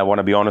 I want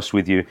to be honest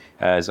with you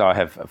as I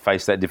have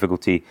faced that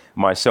difficulty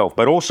myself.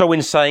 But also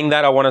in saying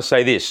that, I want to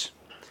say this.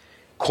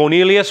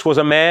 Cornelius was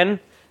a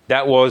man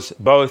that was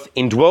both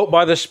indwelt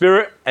by the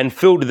Spirit and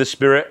filled with the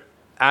Spirit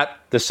at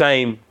the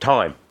same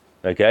time,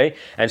 okay?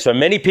 And so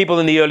many people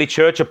in the early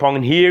church,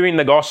 upon hearing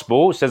the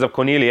gospel, it says of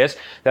Cornelius,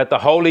 that the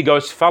Holy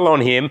Ghost fell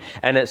on him,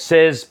 and it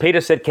says, Peter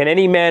said, can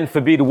any man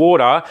forbid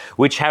water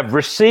which have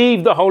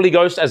received the Holy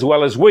Ghost as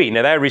well as we?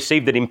 Now they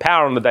received it in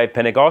power on the day of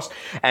Pentecost,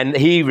 and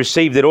he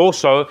received it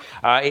also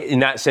in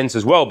that sense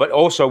as well, but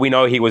also we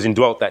know he was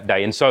indwelt that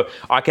day. And so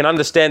I can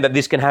understand that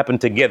this can happen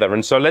together.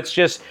 And so let's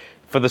just,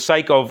 for the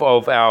sake of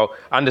our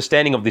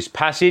understanding of this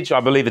passage, I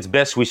believe it's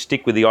best we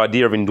stick with the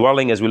idea of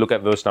indwelling as we look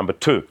at verse number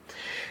 2.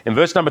 And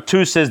verse number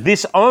 2 says,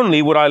 this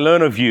only would I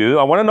learn of you.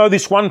 I want to know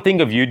this one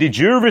thing of you. Did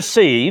you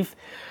receive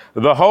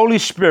the Holy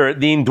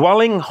Spirit, the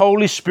indwelling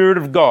Holy Spirit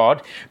of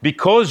God,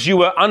 because you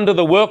were under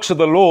the works of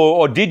the law,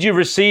 or did you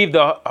receive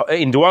the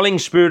indwelling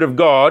Spirit of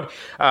God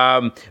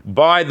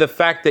by the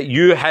fact that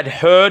you had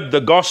heard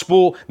the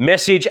gospel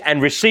message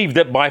and received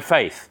it by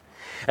faith?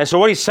 And so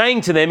what he's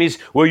saying to them is,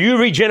 were you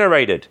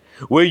regenerated?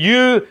 Were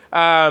you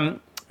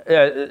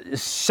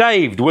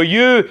saved? Were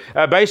you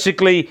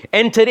basically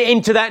entered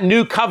into that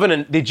new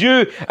covenant? Did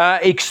you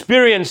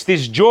experience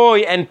this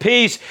joy and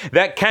peace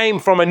that came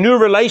from a new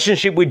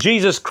relationship with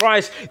Jesus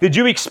Christ? Did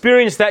you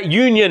experience that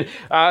union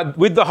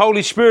with the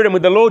Holy Spirit and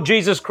with the Lord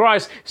Jesus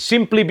Christ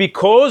simply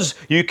because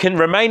you can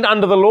remain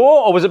under the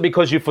law, or was it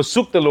because you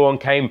forsook the law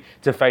and came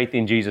to faith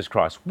in Jesus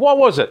Christ? What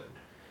was it?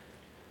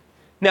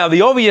 Now,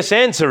 the obvious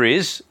answer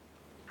is,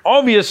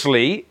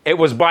 obviously, it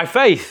was by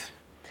faith.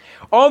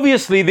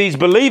 Obviously, these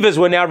believers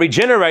were now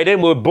regenerated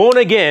and were born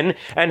again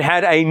and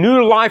had a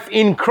new life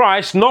in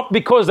Christ, not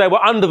because they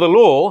were under the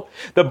law.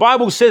 The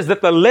Bible says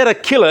that the letter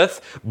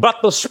killeth,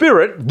 but the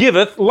Spirit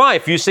giveth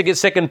life. You see it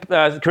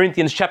 2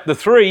 Corinthians chapter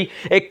 3.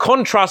 It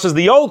contrasts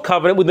the old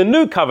covenant with the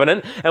new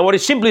covenant. And what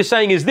it's simply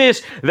saying is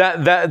this,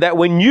 that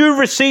when you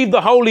received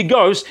the Holy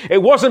Ghost,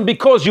 it wasn't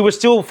because you were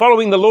still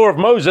following the law of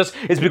Moses.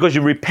 It's because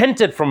you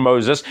repented from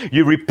Moses,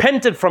 you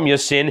repented from your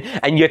sin,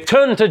 and you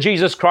turned to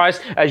Jesus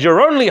Christ as your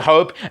only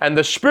hope,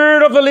 and the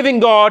Spirit of the living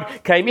God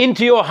came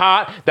into your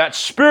heart, that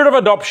Spirit of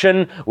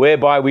adoption,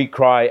 whereby we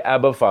cry,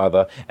 Abba,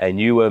 Father, and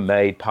you were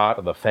made part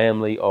of the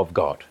family of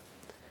God.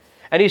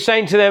 And he's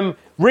saying to them,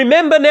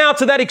 remember now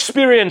to that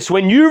experience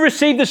when you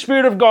received the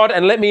Spirit of God,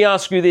 and let me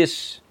ask you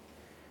this,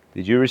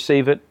 did you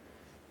receive it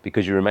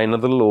because you remain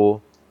under the law,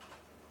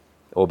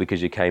 or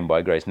because you came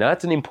by grace? Now,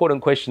 that's an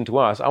important question to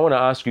ask. I want to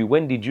ask you,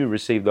 when did you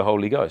receive the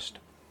Holy Ghost?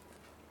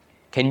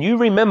 Can you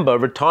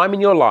remember a time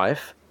in your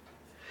life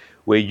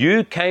where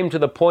you came to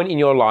the point in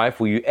your life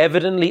where you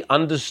evidently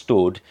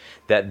understood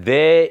that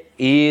there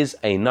is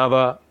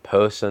another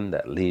person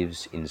that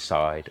lives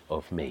inside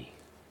of me?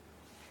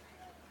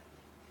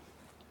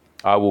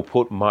 I will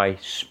put my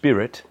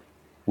Spirit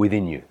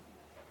within you.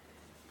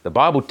 The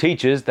Bible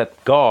teaches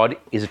that God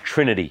is a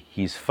Trinity.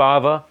 He's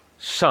Father,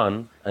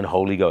 Son, and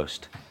Holy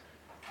Ghost.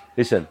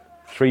 Listen,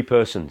 3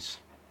 persons.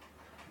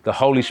 The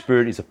Holy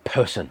Spirit is a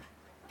person.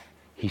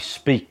 He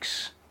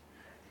speaks.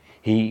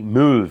 He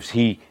moves,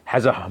 he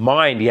has a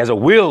mind, he has a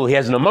will, he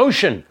has an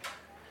emotion.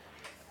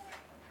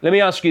 Let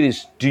me ask you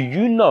this. Do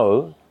you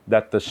know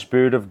that the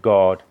Spirit of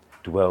God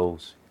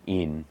dwells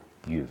in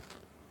you?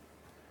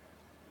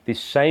 This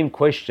same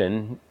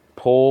question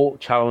Paul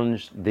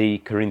challenged the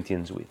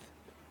Corinthians with.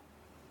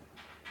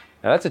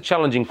 Now that's a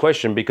challenging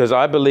question, because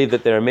I believe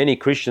that there are many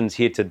Christians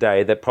here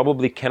today that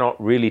probably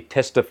cannot really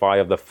testify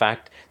of the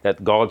fact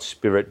that God's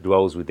Spirit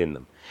dwells within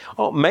them.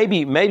 Oh,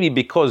 maybe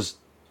because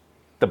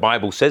the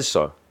Bible says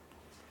so.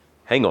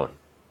 Hang on.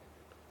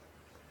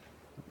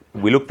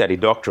 We looked at a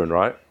doctrine,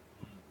 right?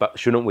 But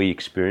shouldn't we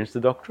experience the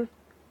doctrine?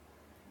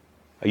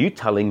 Are you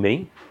telling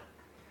me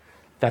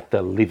that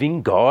the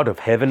living God of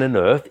heaven and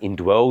earth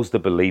indwells the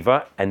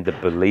believer, and the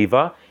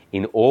believer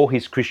in all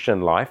his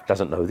Christian life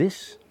doesn't know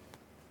this?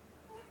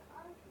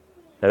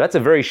 Now that's a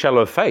very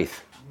shallow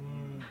faith.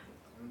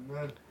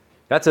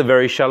 That's a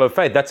very shallow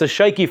faith. That's a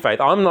shaky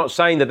faith. I'm not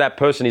saying that that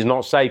person is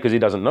not saved because he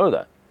doesn't know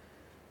that.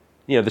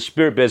 You know, the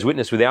Spirit bears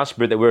witness with our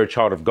spirit that we're a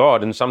child of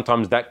God, and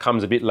sometimes that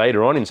comes a bit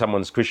later on in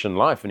someone's Christian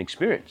life and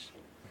experience.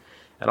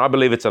 And I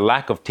believe it's a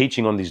lack of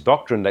teaching on this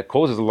doctrine that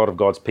causes a lot of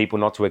God's people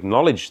not to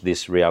acknowledge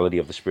this reality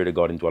of the Spirit of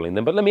God indwelling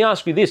them. But let me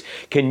ask you this.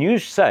 Can you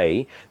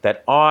say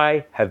that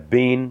I have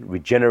been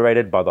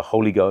regenerated by the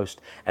Holy Ghost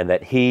and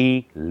that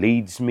He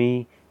leads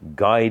me,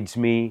 guides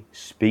me,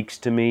 speaks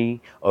to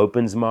me,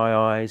 opens my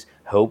eyes,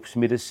 helps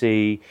me to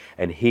see,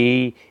 and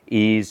He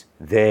is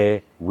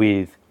there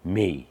with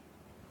me?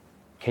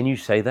 Can you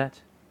say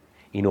that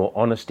in all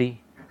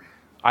honesty?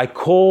 I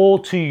call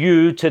to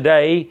you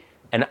today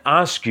and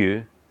ask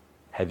you,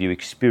 have you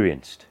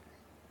experienced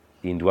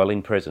the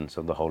indwelling presence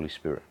of the Holy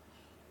Spirit?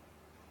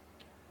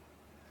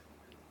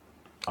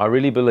 I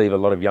really believe a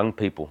lot of young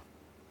people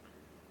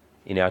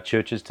in our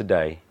churches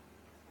today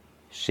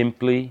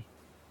simply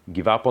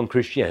give up on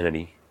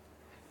Christianity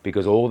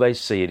because all they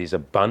see it is a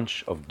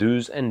bunch of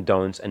do's and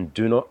don'ts and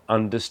do not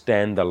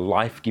understand the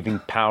life-giving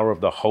power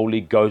of the Holy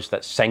Ghost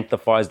that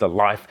sanctifies the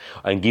life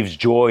and gives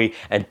joy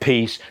and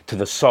peace to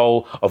the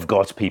soul of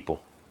God's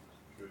people.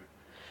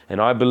 And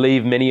I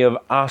believe many of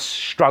us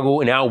struggle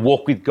in our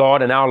walk with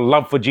God and our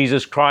love for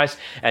Jesus Christ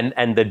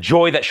and the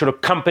joy that should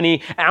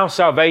accompany our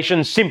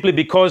salvation simply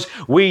because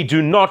we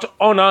do not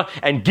honor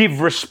and give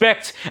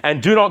respect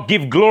and do not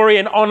give glory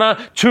and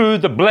honor to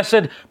the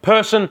blessed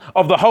person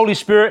of the Holy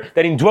Spirit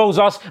that indwells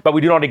us, but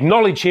we do not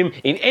acknowledge Him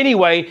in any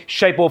way,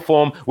 shape or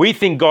form. We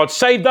think God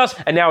saved us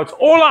and now it's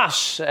all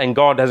us and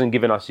God hasn't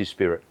given us His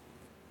Spirit.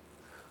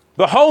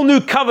 The whole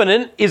new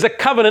covenant is a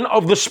covenant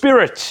of the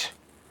Spirit.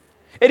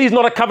 It is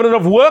not a covenant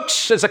of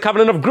works, it's a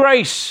covenant of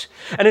grace.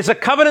 And it's a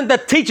covenant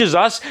that teaches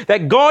us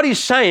that God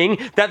is saying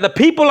that the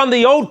people under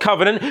the old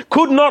covenant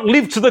could not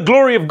live to the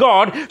glory of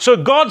God. So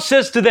God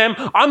says to them,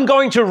 I'm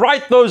going to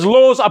write those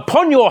laws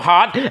upon your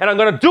heart, and I'm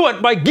going to do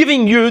it by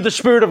giving you the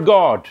Spirit of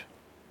God.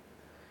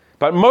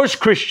 But most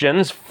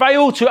Christians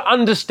fail to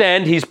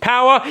understand His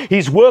power,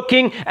 His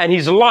working, and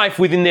His life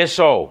within their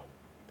soul.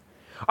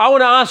 I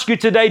want to ask you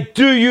today,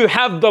 do you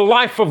have the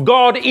life of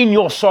God in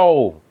your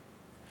soul?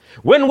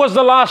 When was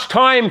the last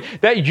time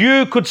that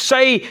you could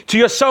say to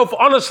yourself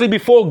honestly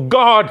before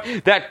God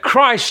that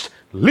Christ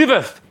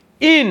liveth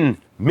in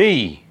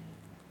me?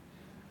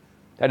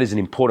 That is an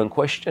important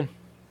question.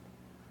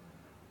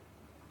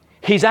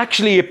 He's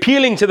actually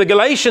appealing to the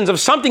Galatians of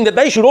something that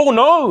they should all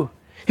know.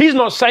 He's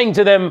not saying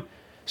to them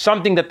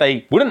something that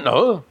they wouldn't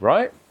know,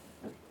 right?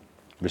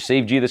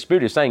 Received ye the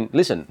Spirit. He's saying,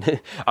 listen,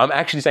 I'm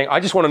actually saying, I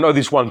just want to know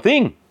this one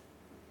thing.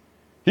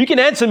 You can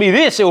answer me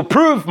this, it will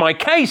prove my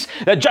case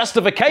that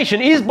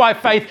justification is by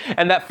faith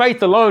and that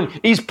faith alone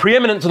is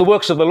preeminent to the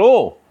works of the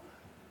law.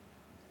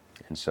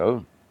 And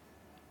so,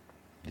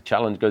 the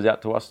challenge goes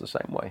out to us the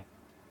same way.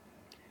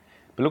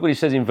 But look what he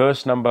says in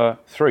verse number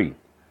 3.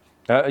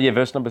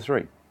 Verse number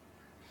 3.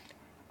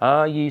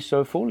 Are ye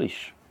so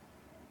foolish?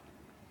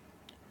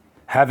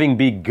 Having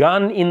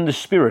begun in the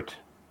Spirit,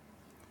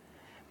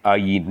 are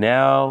ye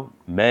now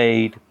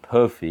made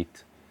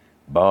perfect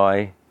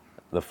by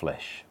the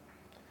flesh?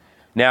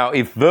 Now,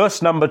 if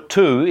verse number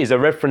 2 is a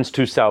reference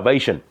to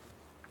salvation,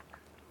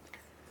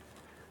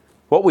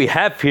 what we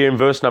have here in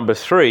verse number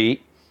 3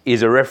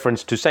 is a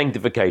reference to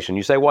sanctification.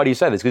 You say, why do you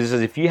say this? Because it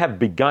says, if you have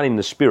begun in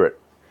the Spirit,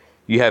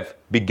 you have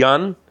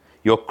begun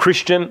your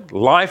Christian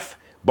life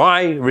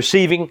by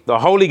receiving the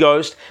Holy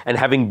Ghost, and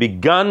having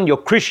begun your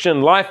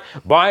Christian life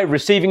by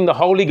receiving the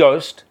Holy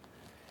Ghost,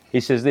 he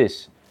says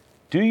this,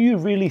 do you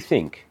really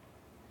think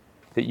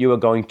that you are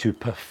going to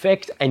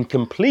perfect and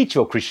complete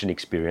your Christian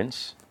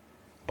experience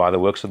by the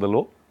works of the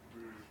law,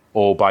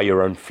 or by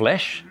your own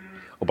flesh,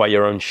 or by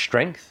your own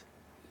strength?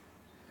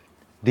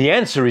 The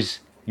answer is,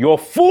 you're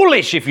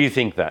foolish if you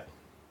think that.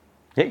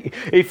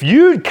 If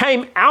you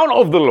came out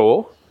of the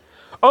law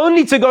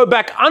only to go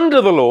back under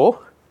the law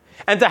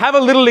and to have a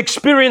little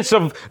experience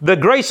of the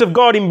grace of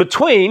God in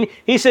between,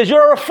 he says,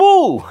 you're a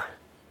fool.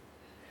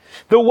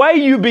 The way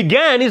you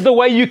began is the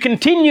way you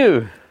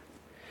continue.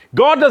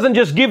 God doesn't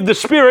just give the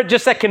Spirit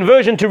just that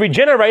conversion to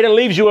regenerate and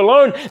leaves you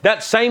alone.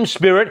 That same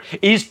Spirit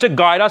is to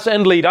guide us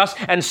and lead us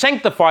and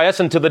sanctify us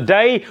until the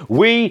day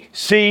we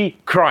see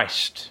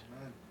Christ.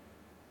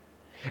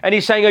 And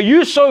he's saying, are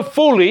you so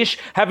foolish,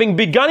 having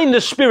begun in the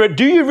Spirit,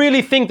 do you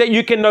really think that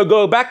you can now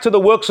go back to the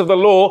works of the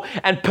law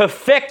and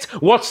perfect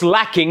what's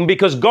lacking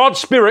because God's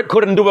Spirit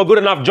couldn't do a good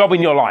enough job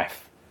in your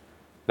life?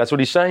 That's what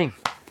he's saying.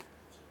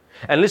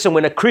 And listen,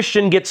 when a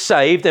Christian gets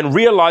saved and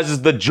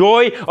realizes the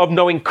joy of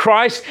knowing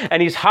Christ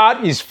and his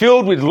heart is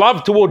filled with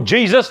love toward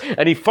Jesus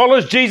and he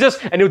follows Jesus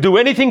and he'll do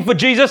anything for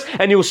Jesus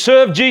and he'll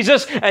serve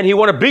Jesus and he'll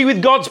want to be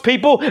with God's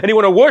people and he'll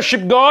want to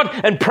worship God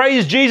and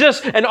praise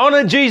Jesus and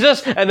honor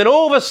Jesus, and then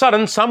all of a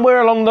sudden,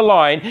 somewhere along the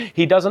line,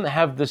 he doesn't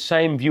have the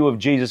same view of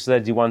Jesus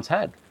as he once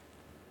had.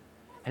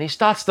 And he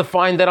starts to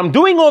find that I'm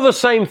doing all the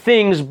same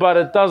things, but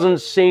it doesn't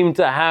seem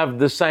to have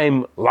the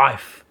same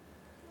life.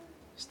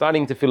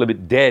 Starting to feel a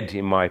bit dead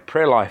in my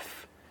prayer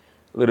life,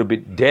 a little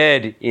bit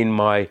dead in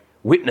my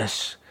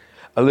witness,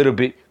 a little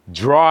bit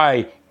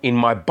dry in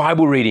my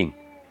Bible reading,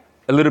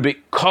 a little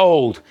bit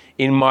cold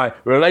in my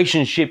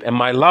relationship and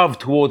my love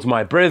towards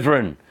my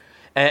brethren.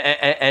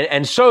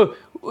 And so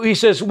he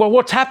says, well,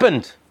 what's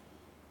happened?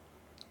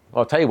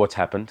 I'll tell you what's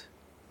happened.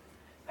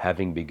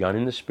 Having begun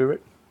in the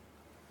Spirit,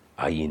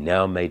 are ye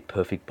now made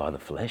perfect by the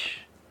flesh?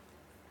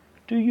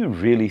 Do you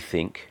really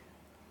think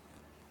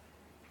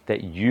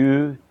that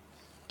you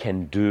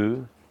can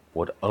do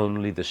what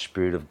only the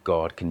Spirit of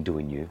God can do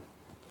in you?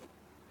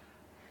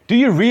 Do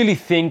you really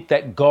think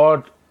that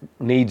God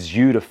needs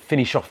you to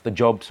finish off the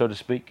job, so to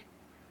speak?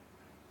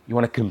 You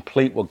want to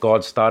complete what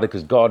God started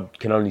because God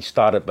can only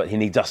start it, but he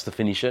needs us to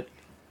finish it?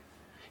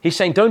 He's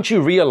saying, don't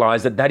you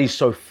realize that that is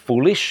so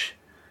foolish?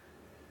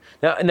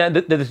 Now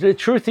the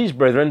truth is,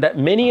 brethren, that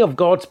many of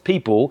God's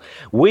people,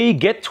 we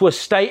get to a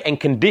state and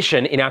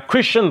condition in our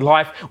Christian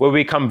life where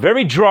we become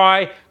very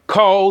dry,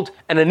 cold,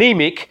 and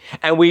anemic,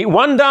 and we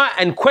wonder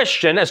and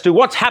question as to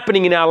what's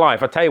happening in our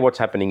life. I'll tell you what's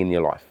happening in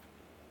your life.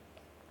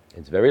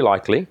 It's very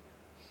likely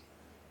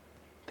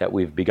that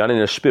we've begun in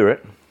the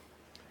Spirit,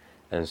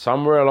 and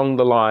somewhere along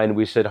the line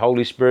we said,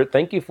 Holy Spirit,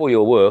 thank you for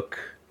your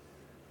work,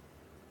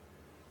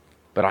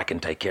 but I can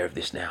take care of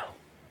this now.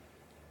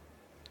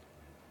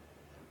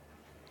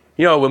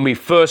 You know, when we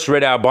first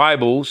read our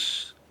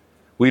Bibles,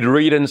 we'd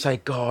read and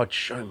say, God,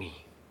 show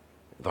me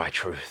thy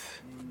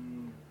truth.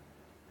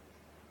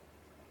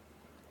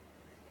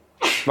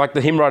 Like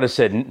the hymn writer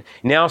said,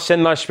 now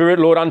send thy Spirit,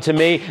 Lord, unto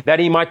me, that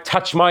he might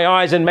touch my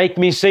eyes and make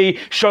me see.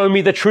 Show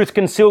me the truth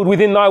concealed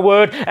within thy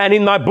word, and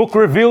in thy book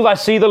revealed I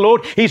see the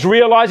Lord. He's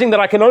realizing that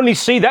I can only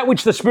see that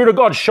which the Spirit of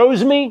God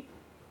shows me.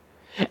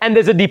 And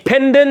there's a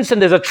dependence and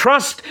there's a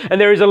trust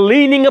and there is a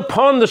leaning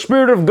upon the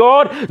Spirit of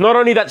God, not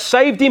only that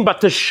saved him,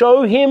 but to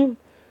show him,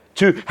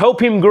 to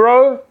help him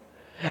grow.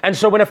 And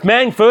so when a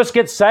man first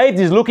gets saved,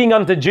 he's looking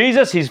unto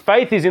Jesus, his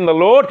faith is in the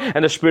Lord,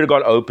 and the Spirit of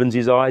God opens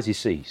his eyes, he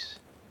sees,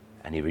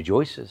 and he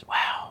rejoices.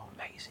 Wow,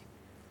 amazing.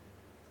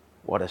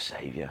 What a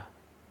Savior.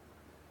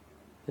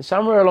 And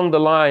somewhere along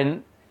the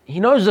line, he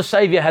knows the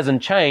Savior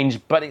hasn't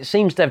changed, but it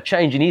seems to have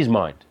changed in his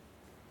mind.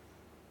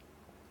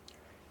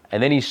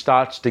 And then he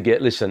starts to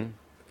get, listen,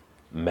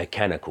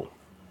 mechanical.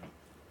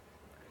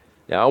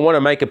 Now, I want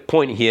to make a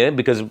point here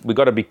because we've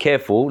got to be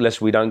careful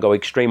lest we don't go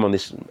extreme on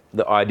this,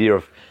 the idea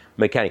of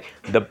mechanic.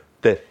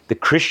 The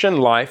Christian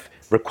life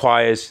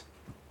requires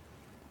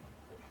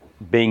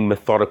being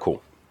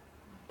methodical,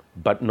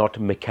 but not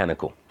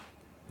mechanical.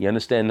 You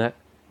understand that?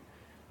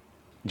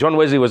 John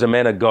Wesley was a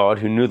man of God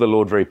who knew the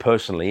Lord very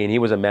personally, and he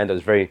was a man that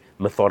was very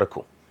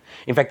methodical.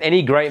 In fact,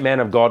 any great man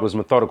of God was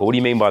methodical. What do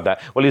you mean by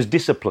that? Well, he was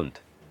disciplined.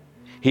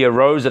 He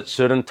arose at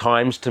certain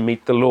times to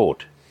meet the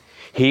Lord.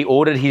 He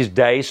ordered his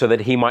day so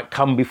that he might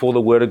come before the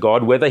Word of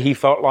God, whether he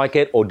felt like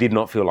it or did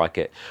not feel like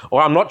it.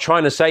 Or I'm not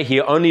trying to say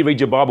here, only read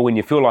your Bible when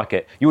you feel like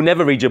it. You'll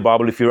never read your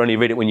Bible if you only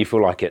read it when you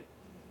feel like it.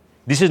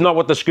 This is not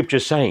what the Scripture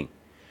is saying.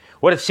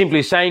 What it's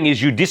simply saying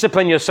is you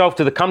discipline yourself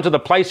to come to the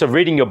place of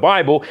reading your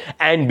Bible,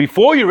 and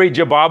before you read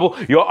your Bible,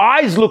 your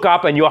eyes look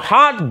up and your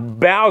heart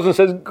bows and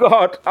says,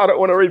 God, I don't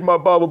want to read my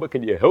Bible, but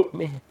can you help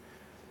me?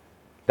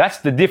 That's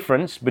the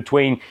difference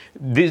between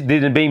this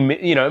being,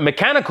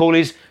 mechanical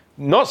is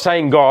not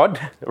saying God,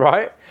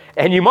 right?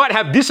 And you might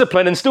have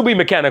discipline and still be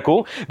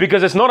mechanical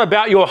because it's not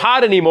about your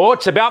heart anymore.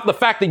 It's about the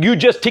fact that you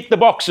just tick the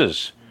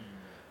boxes.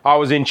 I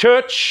was in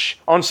church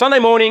on Sunday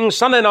morning,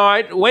 Sunday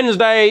night,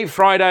 Wednesday,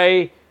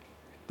 Friday.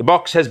 The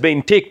box has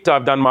been ticked.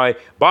 I've done my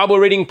Bible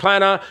reading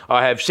planner.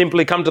 I have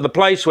simply come to the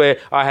place where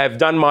I have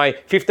done my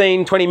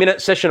 15,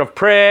 20-minute session of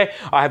prayer.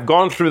 I have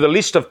gone through the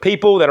list of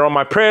people that are on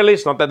my prayer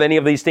list. Not that any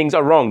of these things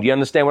are wrong. Do you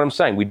understand what I'm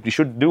saying? We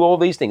should do all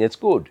these things. It's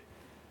good.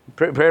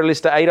 Prayer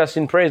list to aid us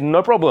in prayer,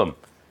 no problem.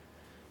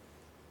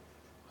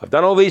 I've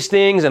done all these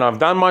things and I've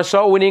done my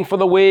soul winning for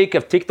the week.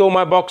 I've ticked all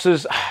my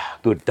boxes.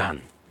 Good,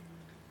 done.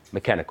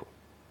 Mechanical.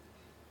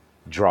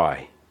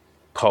 Dry.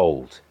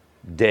 Cold.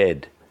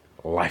 Dead.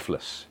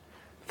 Lifeless.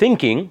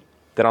 Thinking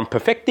that I'm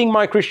perfecting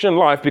my Christian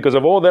life because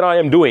of all that I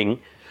am doing,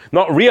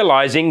 not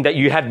realizing that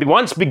you had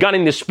once begun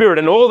in the Spirit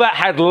and all that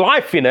had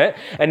life in it,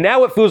 and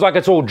now it feels like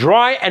it's all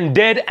dry and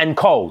dead and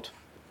cold.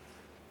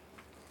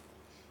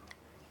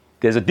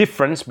 There's a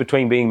difference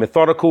between being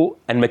methodical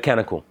and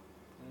mechanical.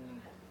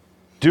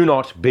 Do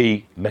not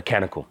be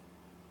mechanical.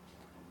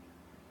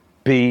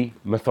 Be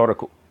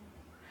methodical.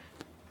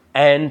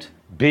 And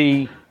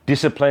be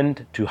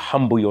disciplined to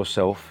humble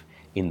yourself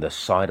in the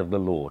sight of the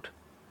Lord,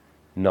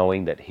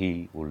 knowing that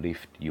He will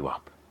lift you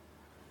up.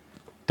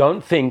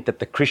 Don't think that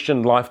the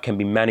Christian life can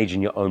be managed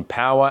in your own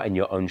power and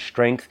your own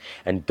strength.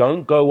 And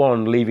don't go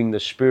on leaving the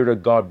Spirit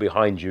of God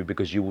behind you,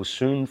 because you will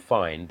soon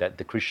find that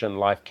the Christian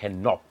life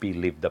cannot be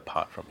lived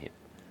apart from Him.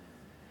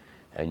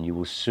 And you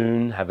will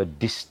soon have a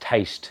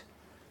distaste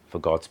for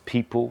God's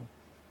people.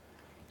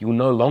 You will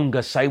no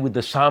longer say with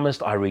the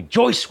psalmist, I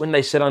rejoice when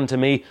they said unto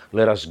me,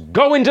 let us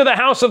go into the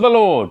house of the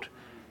Lord.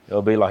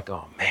 It'll be like,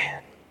 oh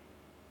man,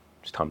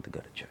 it's time to go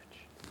to church.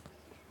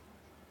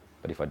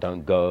 But if I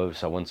don't go,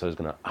 so-and-so is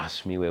going to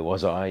ask me, where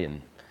was I?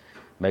 And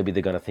maybe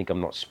they're going to think I'm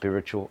not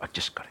spiritual. I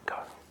just got to go.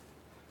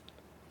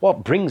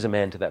 What brings a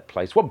man to that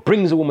place? What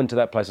brings a woman to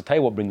that place? I'll tell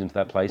you what brings them to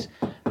that place.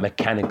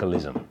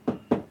 Mechanicalism.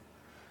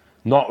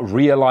 Not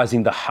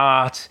realizing the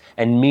heart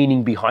and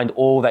meaning behind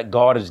all that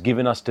God has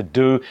given us to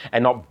do,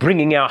 and not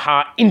bringing our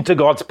heart into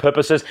God's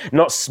purposes,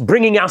 not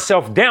bringing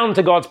ourselves down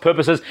to God's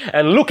purposes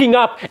and looking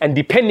up and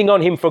depending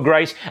on Him for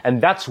grace. And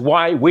that's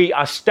why we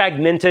are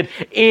stagnated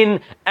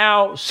in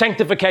our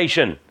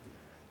sanctification,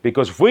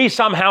 because we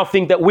somehow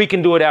think that we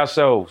can do it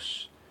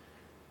ourselves.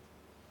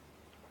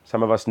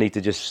 Some of us need to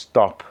just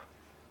stop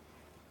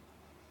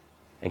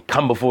and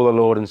come before the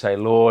Lord and say,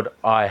 Lord,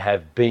 I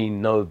have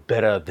been no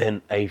better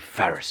than a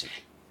Pharisee.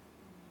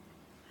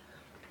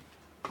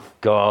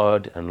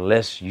 God,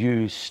 unless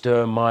you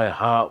stir my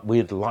heart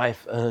with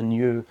life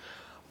anew,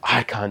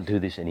 I can't do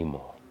this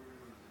anymore.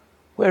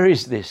 Where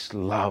is this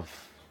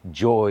love,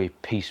 joy,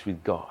 peace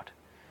with God?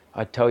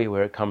 I tell you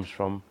where it comes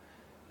from,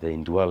 the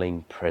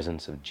indwelling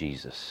presence of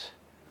Jesus.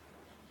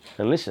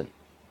 And listen,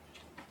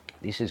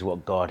 this is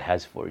what God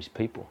has for His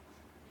people.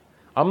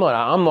 I'm not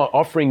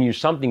offering you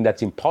something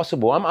that's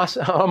impossible. I'm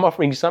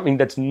offering you something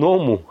that's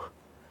normal.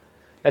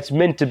 That's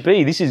meant to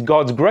be. This is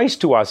God's grace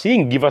to us. He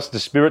didn't give us the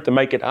Spirit to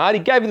make it hard.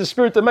 He gave us the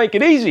Spirit to make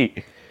it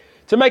easy,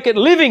 to make it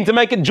living, to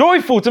make it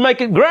joyful, to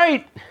make it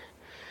great.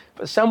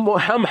 But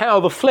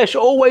somehow the flesh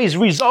always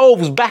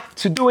resolves back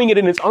to doing it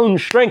in its own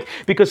strength,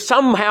 because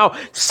somehow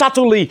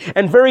subtly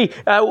and very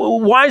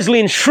wisely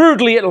and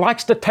shrewdly it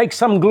likes to take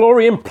some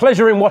glory and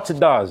pleasure in what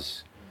it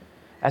does,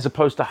 as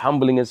opposed to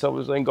humbling itself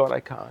and saying, God, I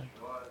can't.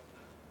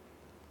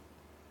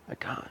 I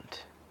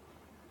can't.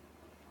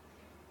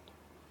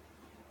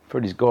 For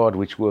it is God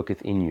which worketh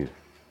in you,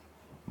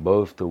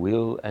 both to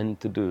will and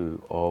to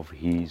do of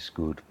His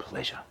good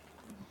pleasure.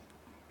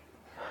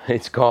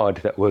 It's God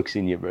that works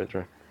in you,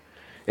 brethren.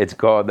 It's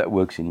God that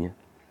works in you.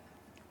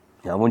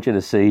 Now I want you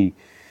to see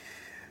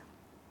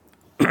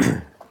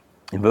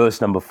in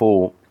verse number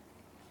 4.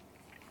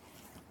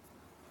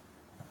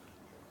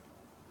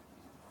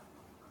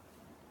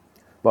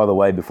 By the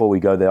way, before we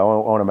go there, I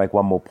want to make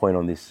one more point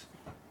on this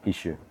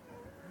issue.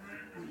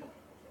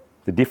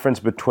 The difference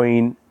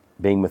between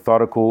being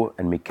methodical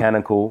and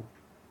mechanical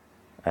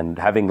and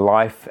having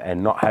life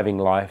and not having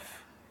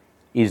life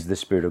is the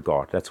Spirit of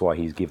God. That's why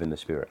He's given the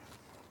Spirit.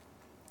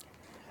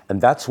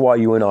 And that's why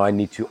you and I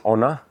need to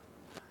honor,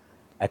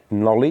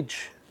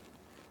 acknowledge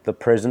the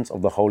presence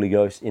of the Holy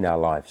Ghost in our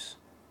lives.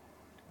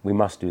 We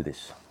must do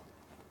this.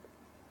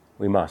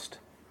 We must.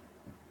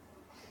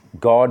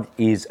 God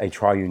is a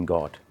triune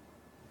God.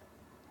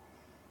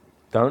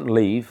 Don't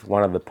leave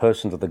one of the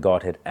persons of the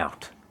Godhead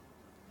out.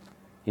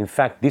 In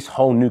fact, this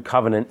whole new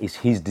covenant is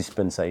His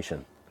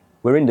dispensation.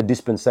 We're in the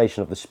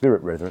dispensation of the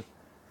Spirit, brethren.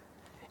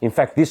 In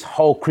fact, this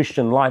whole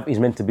Christian life is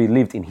meant to be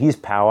lived in His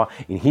power,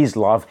 in His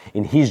love,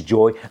 in His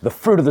joy. The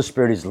fruit of the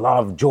Spirit is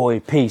love, joy,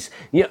 peace.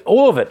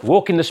 All of it.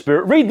 Walk in the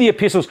Spirit. Read the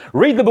epistles.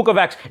 Read the book of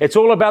Acts. It's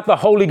all about the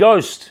Holy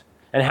Ghost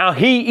and how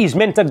He is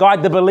meant to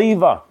guide the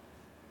believer.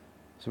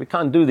 So we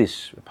can't do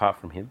this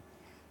apart from Him.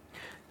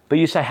 But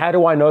you say, how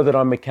do I know that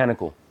I'm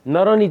mechanical?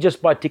 Not only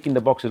just by ticking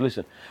the boxes.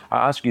 Listen,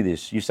 I ask you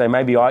this. You say,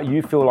 maybe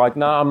you feel like,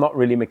 no, I'm not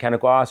really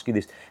mechanical. I ask you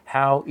this.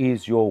 How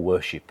is your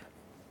worship?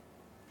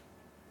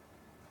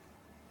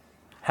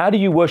 How do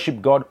you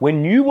worship God?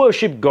 When you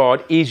worship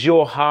God, is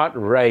your heart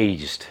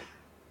raised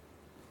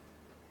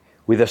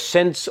with a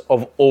sense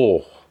of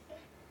awe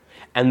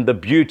and the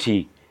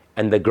beauty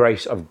and the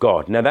grace of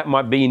God? Now, that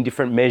might be in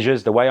different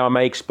measures. The way I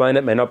may explain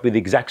it may not be the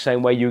exact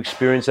same way you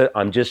experience it.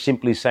 I'm just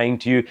simply saying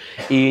to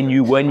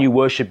you, when you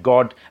worship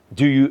God,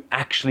 do you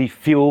actually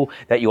feel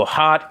that your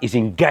heart is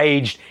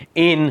engaged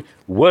in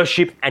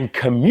worship and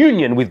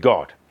communion with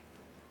God?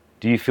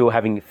 Do you feel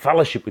having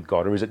fellowship with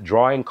God? Or is it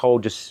dry and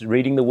cold, just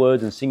reading the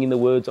words and singing the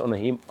words on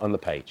the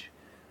page?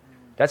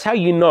 That's how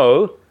you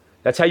know,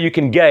 that's how you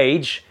can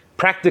gauge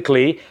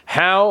practically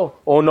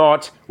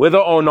whether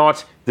or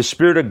not the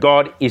Spirit of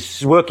God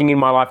is working in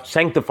my life,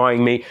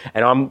 sanctifying me,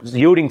 and I'm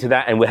yielding to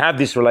that, and we have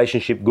this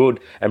relationship good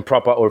and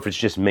proper, or if it's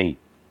just me.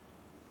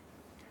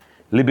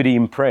 Liberty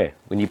in prayer.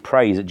 When you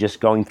pray, is it just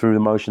going through the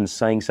motions,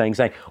 saying,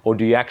 or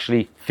do you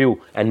actually feel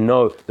and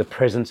know the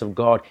presence of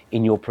God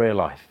in your prayer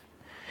life?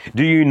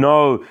 Do you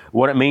know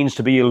what it means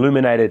to be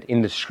illuminated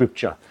in the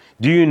Scripture?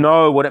 Do you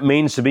know what it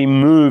means to be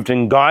moved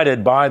and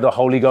guided by the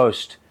Holy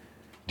Ghost?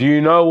 Do you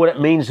know what it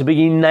means to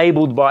be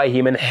enabled by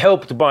Him and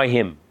helped by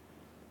Him?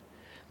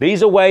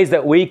 These are ways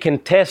that we can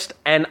test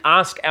and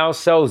ask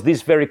ourselves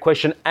this very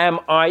question: am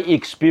I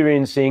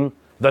experiencing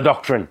the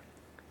doctrine?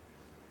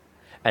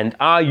 And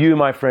are you,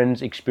 my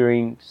friends,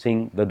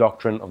 experiencing the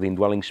doctrine of the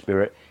indwelling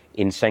Spirit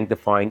in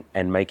sanctifying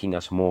and making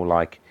us more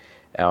like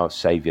our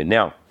Savior?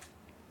 Now,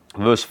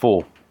 verse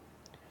 4.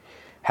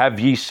 Have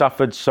ye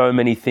suffered so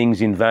many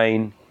things in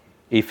vain,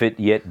 if it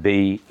yet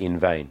be in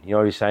vain? You know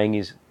what he's saying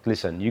is,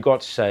 listen, you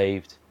got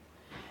saved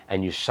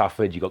and you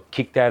suffered, you got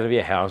kicked out of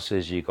your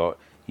houses, you got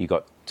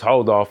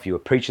told off, you were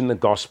preaching the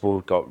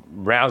gospel, got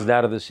roused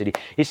out of the city.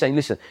 He's saying,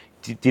 listen,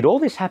 did all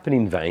this happen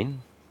in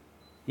vain?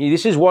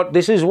 This is what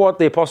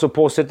the Apostle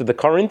Paul said to the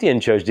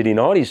Corinthian church, did he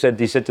not? He said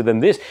to them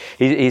this.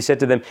 He said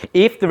to them,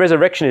 if the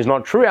resurrection is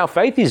not true, our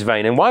faith is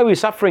vain. And why are we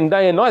suffering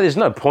day and night? There's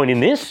no point in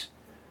this.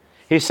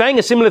 He's saying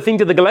a similar thing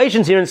to the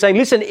Galatians here and saying,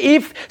 listen,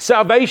 if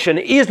salvation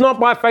is not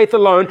by faith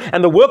alone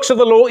and the works of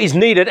the law is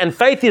needed and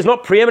faith is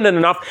not preeminent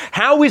enough,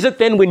 how is it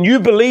then when you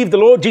believe the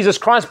Lord Jesus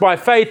Christ by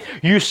faith,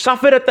 you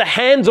suffered at the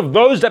hands of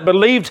those that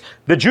believed,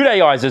 the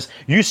Judaizers,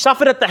 you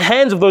suffered at the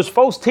hands of those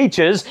false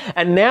teachers,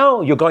 and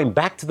now you're going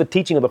back to the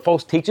teaching of the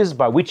false teachers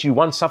by which you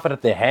once suffered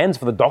at their hands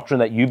for the doctrine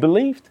that you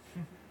believed?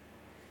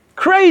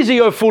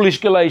 Crazy, O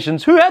foolish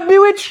Galatians, who hath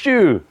bewitched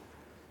you?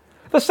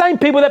 The same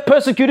people that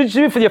persecuted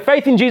you for your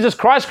faith in Jesus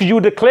Christ because you were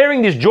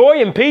declaring this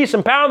joy and peace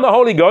and power in the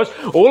Holy Ghost,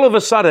 all of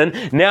a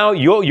sudden, now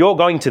you're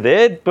going to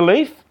their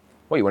belief?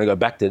 Well, you want to go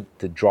back to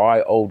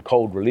dry, old,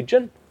 cold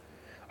religion?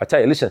 I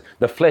tell you, listen,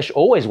 the flesh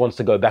always wants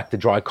to go back to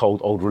dry, cold,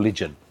 old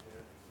religion.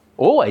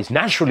 Always,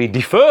 naturally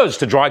defers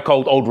to dry,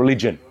 cold, old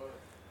religion.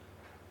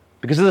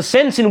 Because of the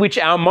sense in which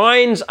our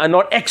minds are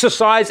not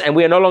exercised and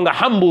we are no longer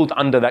humbled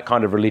under that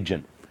kind of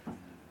religion.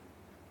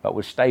 But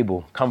we're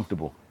stable,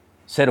 comfortable,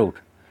 settled.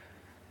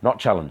 Not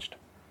challenged.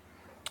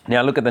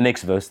 Now look at the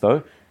next verse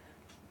though.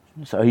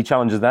 So he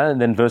challenges that,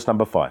 and then verse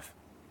number 5.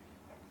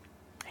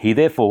 He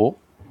therefore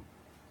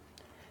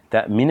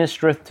that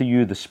ministereth to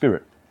you the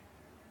Spirit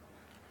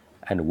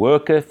and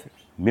worketh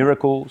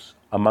miracles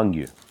among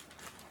you,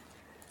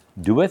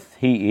 doeth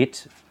he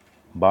it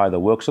by the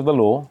works of the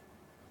law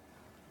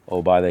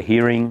or by the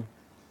hearing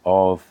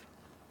of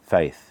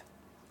faith?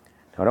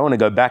 Now I don't want to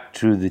go back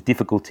to the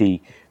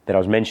difficulty that I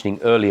was mentioning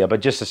earlier,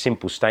 but just a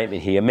simple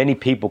statement here. Many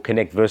people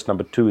connect verse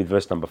number 2 with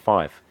verse number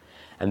 5,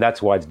 and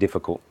that's why it's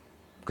difficult,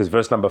 because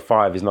verse number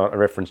 5 is not a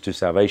reference to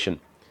salvation.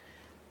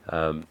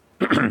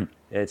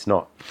 It's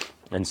not.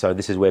 And so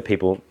this is where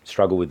people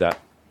struggle with that.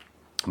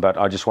 But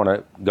I just want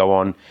to go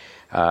on,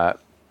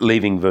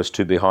 leaving verse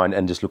 2 behind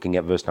and just looking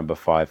at verse number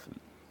 5.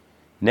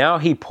 Now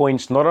he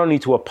points not only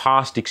to a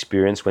past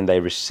experience when they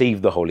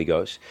received the Holy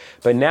Ghost,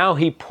 but now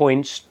he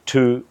points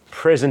to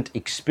present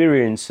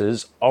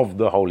experiences of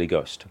the Holy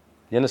Ghost.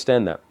 You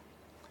understand that?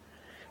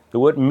 The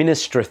word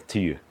ministereth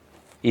to you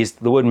is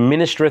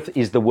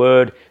the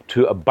word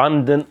to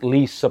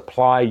abundantly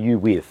supply you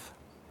with.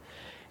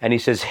 And he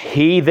says,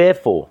 he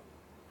therefore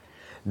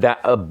that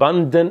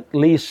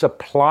abundantly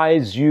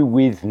supplies you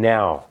with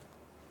now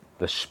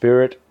the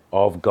Spirit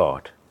of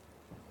God.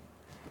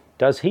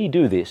 Does he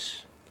do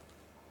this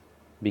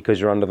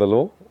because you're under the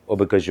law or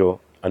because you're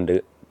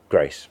under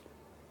grace?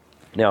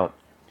 Now,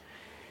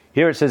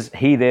 here it says,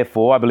 he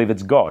therefore, I believe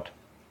it's God.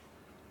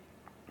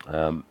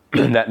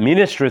 That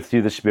ministereth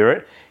through the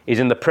Spirit is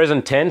in the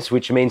present tense,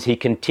 which means he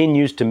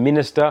continues to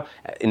minister,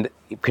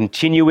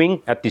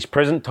 continuing at this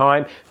present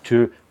time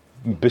to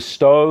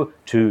bestow,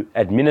 to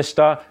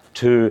administer,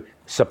 to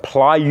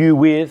supply you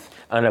with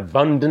an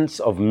abundance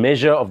of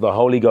measure of the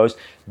Holy Ghost.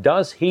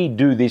 Does he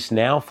do this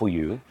now for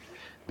you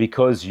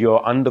because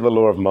you're under the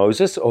law of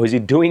Moses, or is he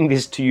doing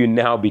this to you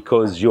now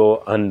because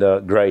you're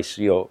under grace,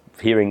 you're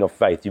hearing of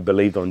faith, you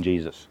believed on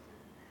Jesus?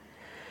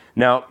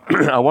 Now,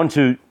 I want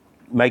to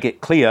make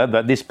it clear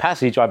that this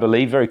passage, I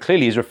believe, very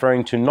clearly is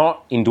referring to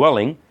not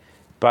indwelling,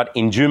 but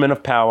endowment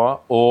of power,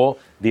 or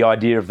the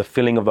idea of the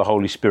filling of the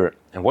Holy Spirit.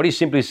 And what he's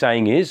simply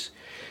saying is,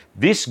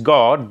 this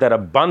God that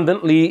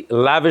abundantly,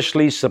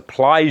 lavishly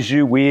supplies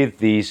you with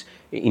these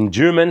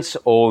endowments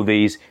or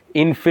these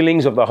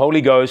infillings of the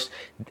Holy Ghost,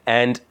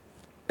 and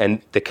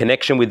the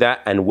connection with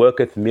that, and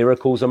worketh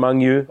miracles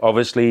among you.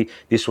 Obviously,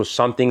 this was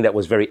something that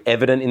was very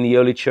evident in the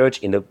early church,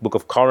 in the book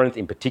of Corinth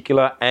in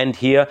particular, and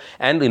here,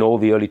 and in all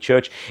the early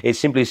church. It's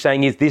simply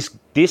saying is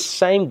this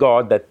same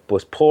God that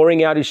was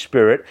pouring out his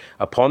Spirit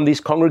upon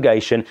this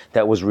congregation,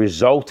 that was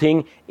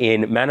resulting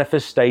in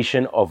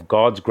manifestation of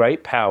God's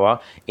great power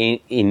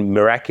in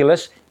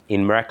miraculous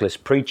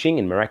preaching,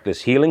 in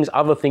miraculous healings,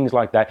 other things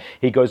like that.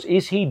 He goes,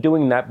 is he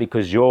doing that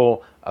because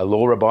you're a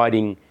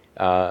law-abiding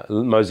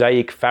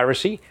Mosaic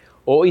Pharisee,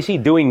 or is he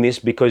doing this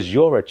because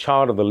you're a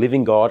child of the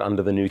living God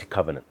under the new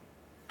covenant?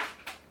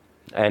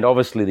 And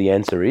obviously the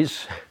answer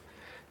is,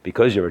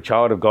 because you're a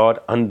child of God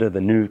under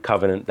the new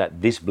covenant,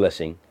 that this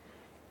blessing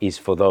is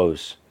for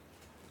those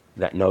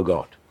that know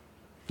God.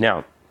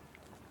 Now,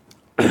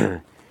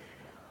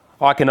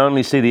 I can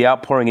only see the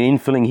outpouring and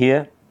infilling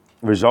here,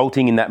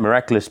 resulting in that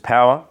miraculous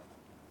power.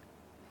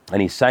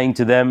 And he's saying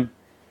to them,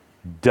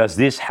 does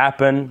this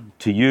happen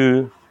to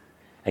you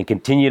and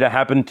continue to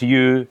happen to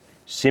you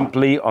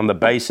simply on the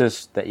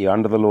basis that you're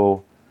under the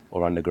law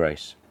or under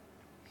grace?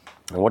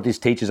 And what this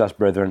teaches us,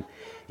 brethren,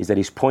 is that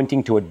he's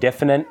pointing to a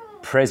definite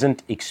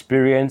present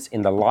experience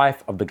in the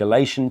life of the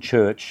Galatian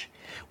church,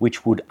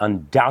 which would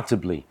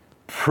undoubtedly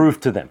prove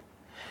to them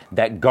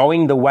that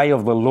going the way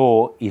of the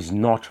law is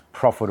not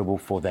profitable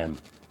for them,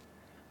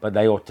 but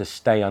they ought to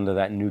stay under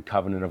that new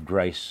covenant of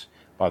grace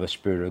by the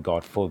Spirit of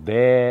God. For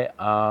there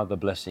are the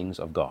blessings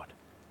of God.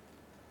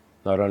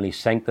 Not only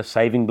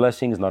saving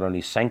blessings, not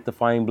only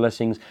sanctifying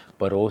blessings,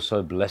 but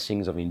also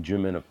blessings of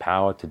endowment of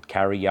power to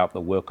carry out the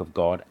work of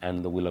God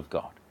and the will of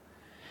God.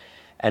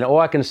 And all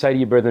I can say to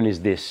you, brethren, is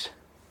this: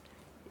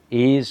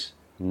 is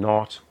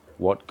not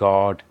what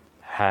God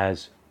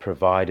has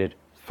provided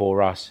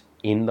for us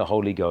in the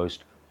Holy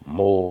Ghost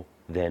more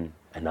than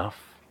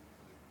enough?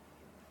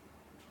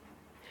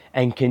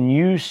 And can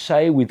you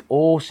say with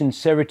all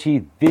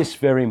sincerity this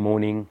very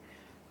morning,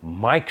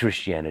 my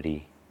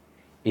Christianity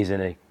is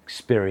an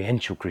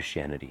experiential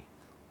Christianity?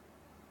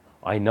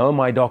 I know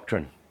my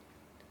doctrine,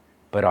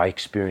 but I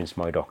experience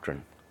my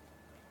doctrine.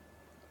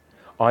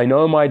 I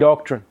know my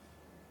doctrine,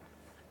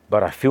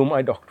 but I feel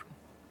my doctrine.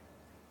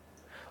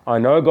 I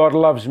know God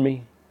loves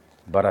me,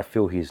 but I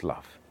feel his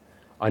love.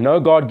 I know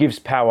God gives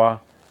power,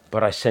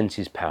 but I sense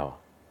his power.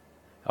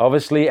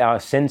 Obviously, our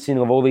sensing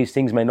of all these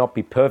things may not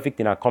be perfect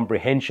in our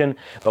comprehension,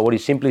 but what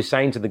he's simply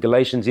saying to the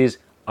Galatians is,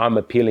 I'm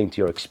appealing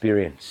to your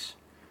experience.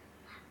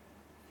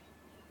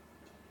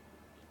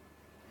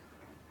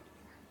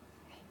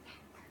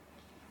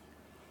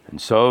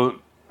 And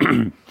so,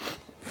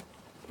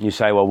 you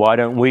say, well, why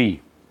don't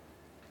we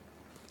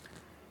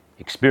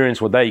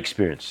experience what they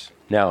experience?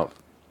 Now,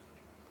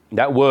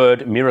 that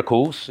word,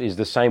 miracles, is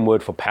the same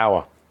word for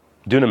power,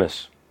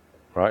 dunamis,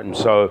 right? And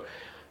so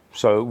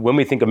when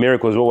we think of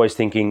miracles, we're always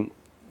thinking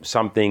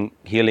something,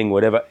 healing,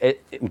 whatever.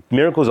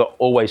 Miracles are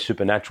always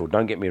supernatural,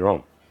 don't get me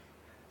wrong.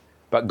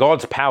 But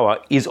God's power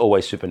is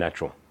always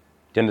supernatural.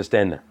 Do you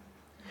understand that?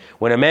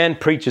 When a man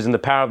preaches in the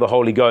power of the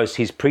Holy Ghost,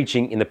 he's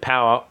preaching in the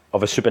power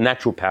of a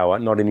supernatural power,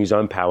 not in his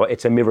own power.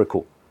 It's a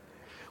miracle.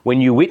 When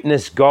you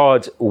witness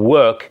God's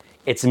work,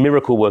 it's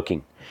miracle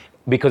working,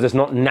 because it's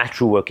not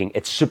natural working,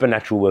 it's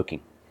supernatural working.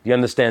 Do you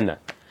understand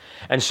that?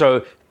 And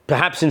so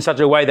perhaps in such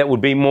a way that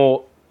would be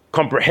more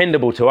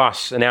comprehensible to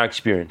us in our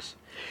experience.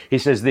 He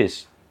says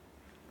this.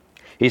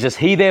 He says,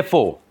 he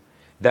therefore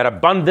that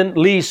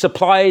abundantly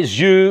supplies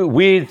you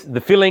with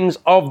the fillings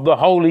of the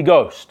Holy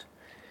Ghost,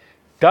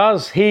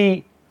 does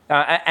he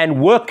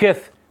and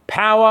worketh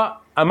power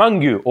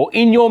among you or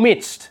in your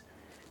midst.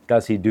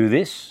 Does he do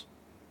this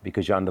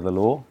because you're under the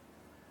law,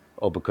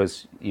 or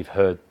because you've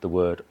heard the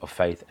word of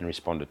faith and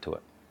responded to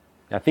it?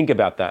 Now think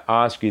about that.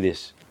 I ask you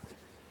this.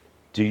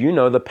 Do you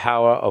know the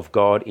power of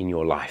God in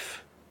your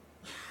life?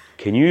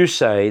 Can you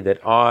say that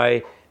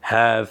I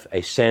have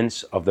a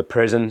sense of the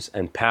presence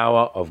and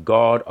power of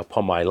God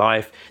upon my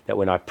life, that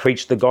when I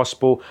preach the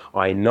gospel,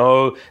 I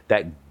know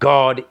that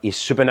God is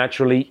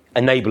supernaturally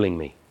enabling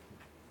me?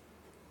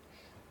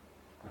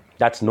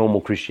 That's normal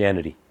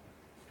Christianity.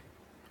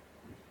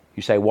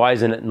 You say, why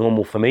isn't it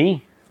normal for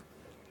me?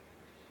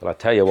 Well, I'll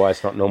tell you why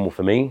it's not normal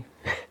for me.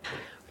 I'll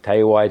tell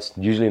you why it's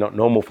usually not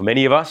normal for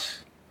many of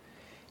us.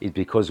 It's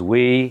because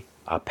we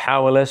are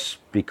powerless,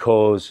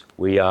 because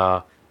we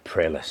are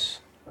prayerless.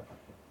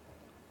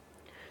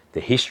 The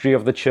history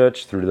of the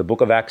church through the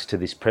book of Acts to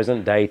this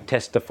present day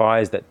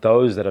testifies that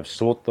those that have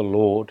sought the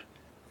Lord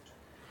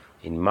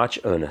in much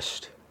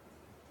earnest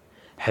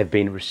have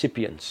been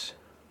recipients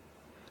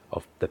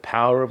of the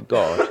power of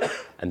God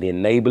and the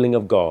enabling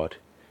of God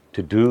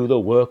to do the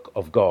work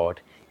of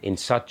God in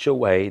such a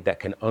way that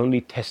can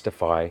only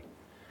testify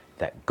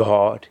that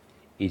God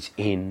is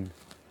in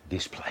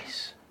this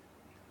place.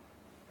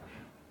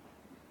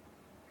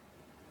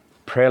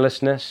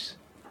 Prayerlessness,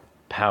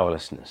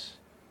 powerlessness.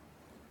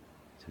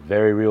 It's a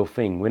very real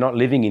thing. We're not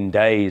living in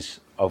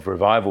days of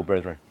revival,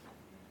 brethren.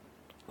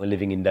 We're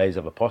living in days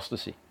of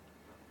apostasy.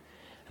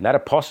 And that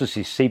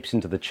apostasy seeps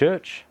into the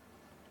church.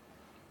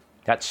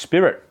 That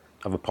spirit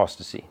of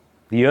apostasy,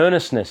 the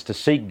earnestness to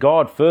seek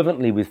God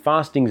fervently with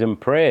fastings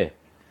and prayer,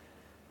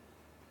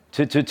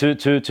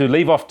 to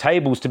leave off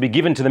tables, to be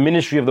given to the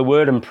ministry of the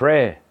word and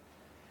prayer,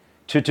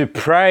 to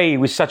pray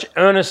with such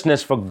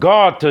earnestness for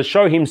God to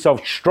show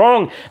himself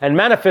strong and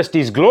manifest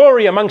his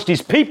glory amongst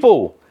his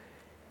people,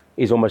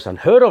 is almost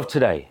unheard of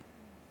today.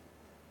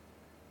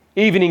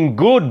 Even in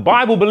good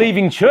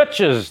Bible-believing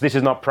churches, this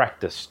is not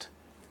practiced.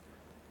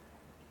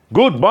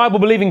 Good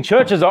Bible-believing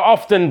churches are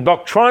often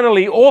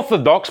doctrinally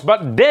orthodox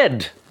but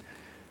dead.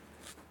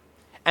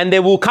 And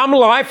there will come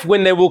life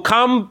when there will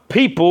come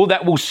people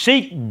that will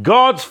seek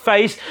God's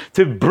face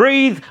to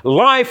breathe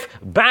life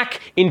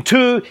back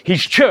into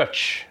his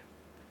church.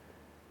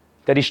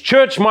 That his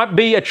church might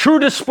be a true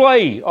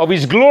display of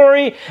his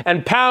glory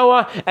and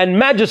power and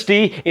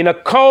majesty in a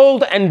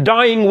cold and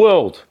dying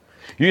world.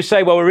 You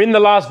say, well, we're in the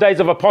last days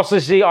of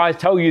apostasy. I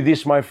tell you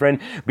this, my friend,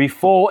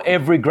 before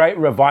every great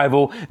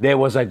revival, there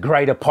was a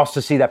great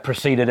apostasy that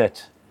preceded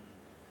it.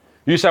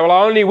 You say, well,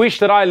 I only wish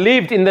that I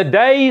lived in the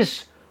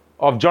days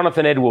of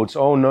Jonathan Edwards.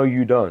 Oh, no,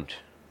 you don't.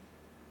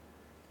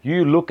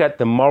 You look at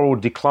the moral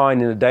decline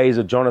in the days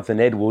of Jonathan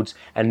Edwards,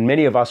 and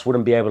many of us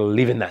wouldn't be able to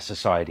live in that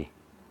society.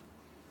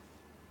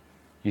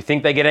 You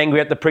think they get angry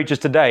at the preachers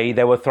today?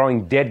 They were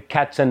throwing dead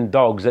cats and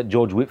dogs at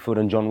George Whitefield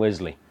and John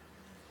Wesley.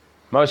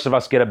 Most of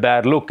us get a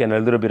bad look and a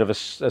little bit of a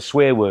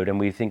swear word, and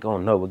we think, oh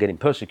no, we're getting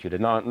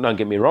persecuted. No, don't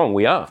get me wrong,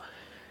 we are,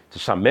 to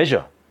some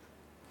measure.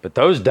 But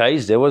those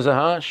days, there was a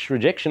harsh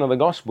rejection of the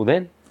gospel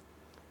then.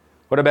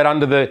 What about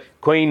under the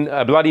Queen,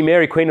 Bloody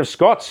Mary, Queen of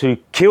Scots, who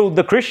killed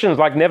the Christians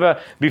like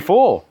never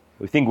before?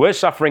 We think we're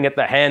suffering at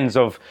the hands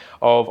of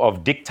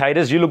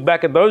dictators. You look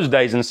back at those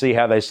days and see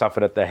how they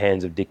suffered at the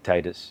hands of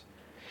dictators.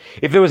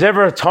 If there was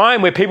ever a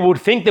time where people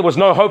would think there was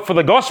no hope for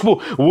the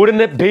gospel,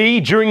 wouldn't it be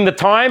during the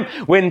time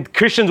when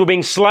Christians were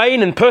being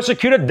slain and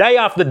persecuted day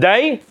after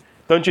day?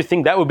 Don't you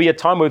think that would be a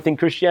time where we think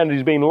Christianity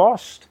is being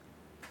lost?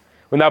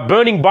 When they're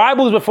burning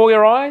Bibles before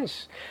your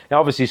eyes? Now,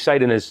 obviously,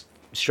 Satan's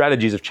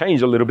strategies have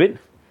changed a little bit.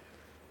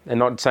 And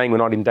not saying we're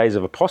not in days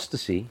of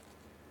apostasy,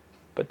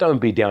 but don't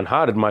be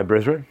downhearted, my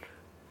brethren.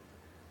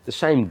 The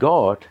same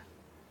God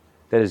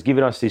that has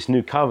given us this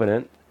new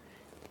covenant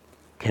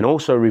can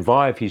also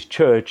revive his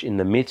church in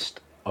the midst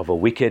of a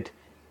wicked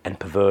and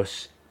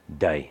perverse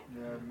day.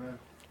 Yeah,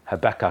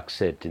 Habakkuk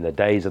said in the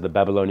days of the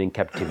Babylonian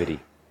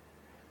captivity,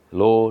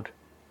 Lord,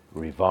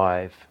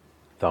 revive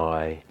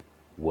thy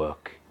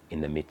work in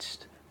the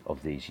midst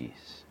of these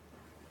years.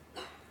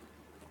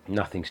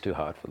 Nothing's too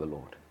hard for the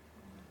Lord.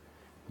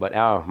 But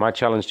my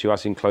challenge to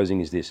us in closing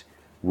is this.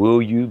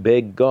 Will you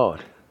beg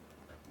God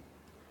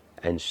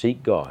and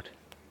seek God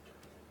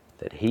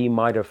that he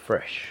might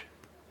afresh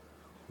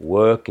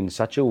work in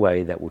such a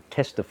way that will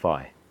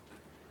testify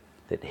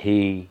that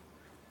he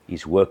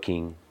is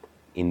working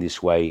in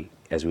this way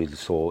as we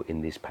saw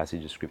in this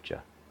passage of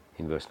Scripture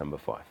in verse number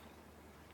 5.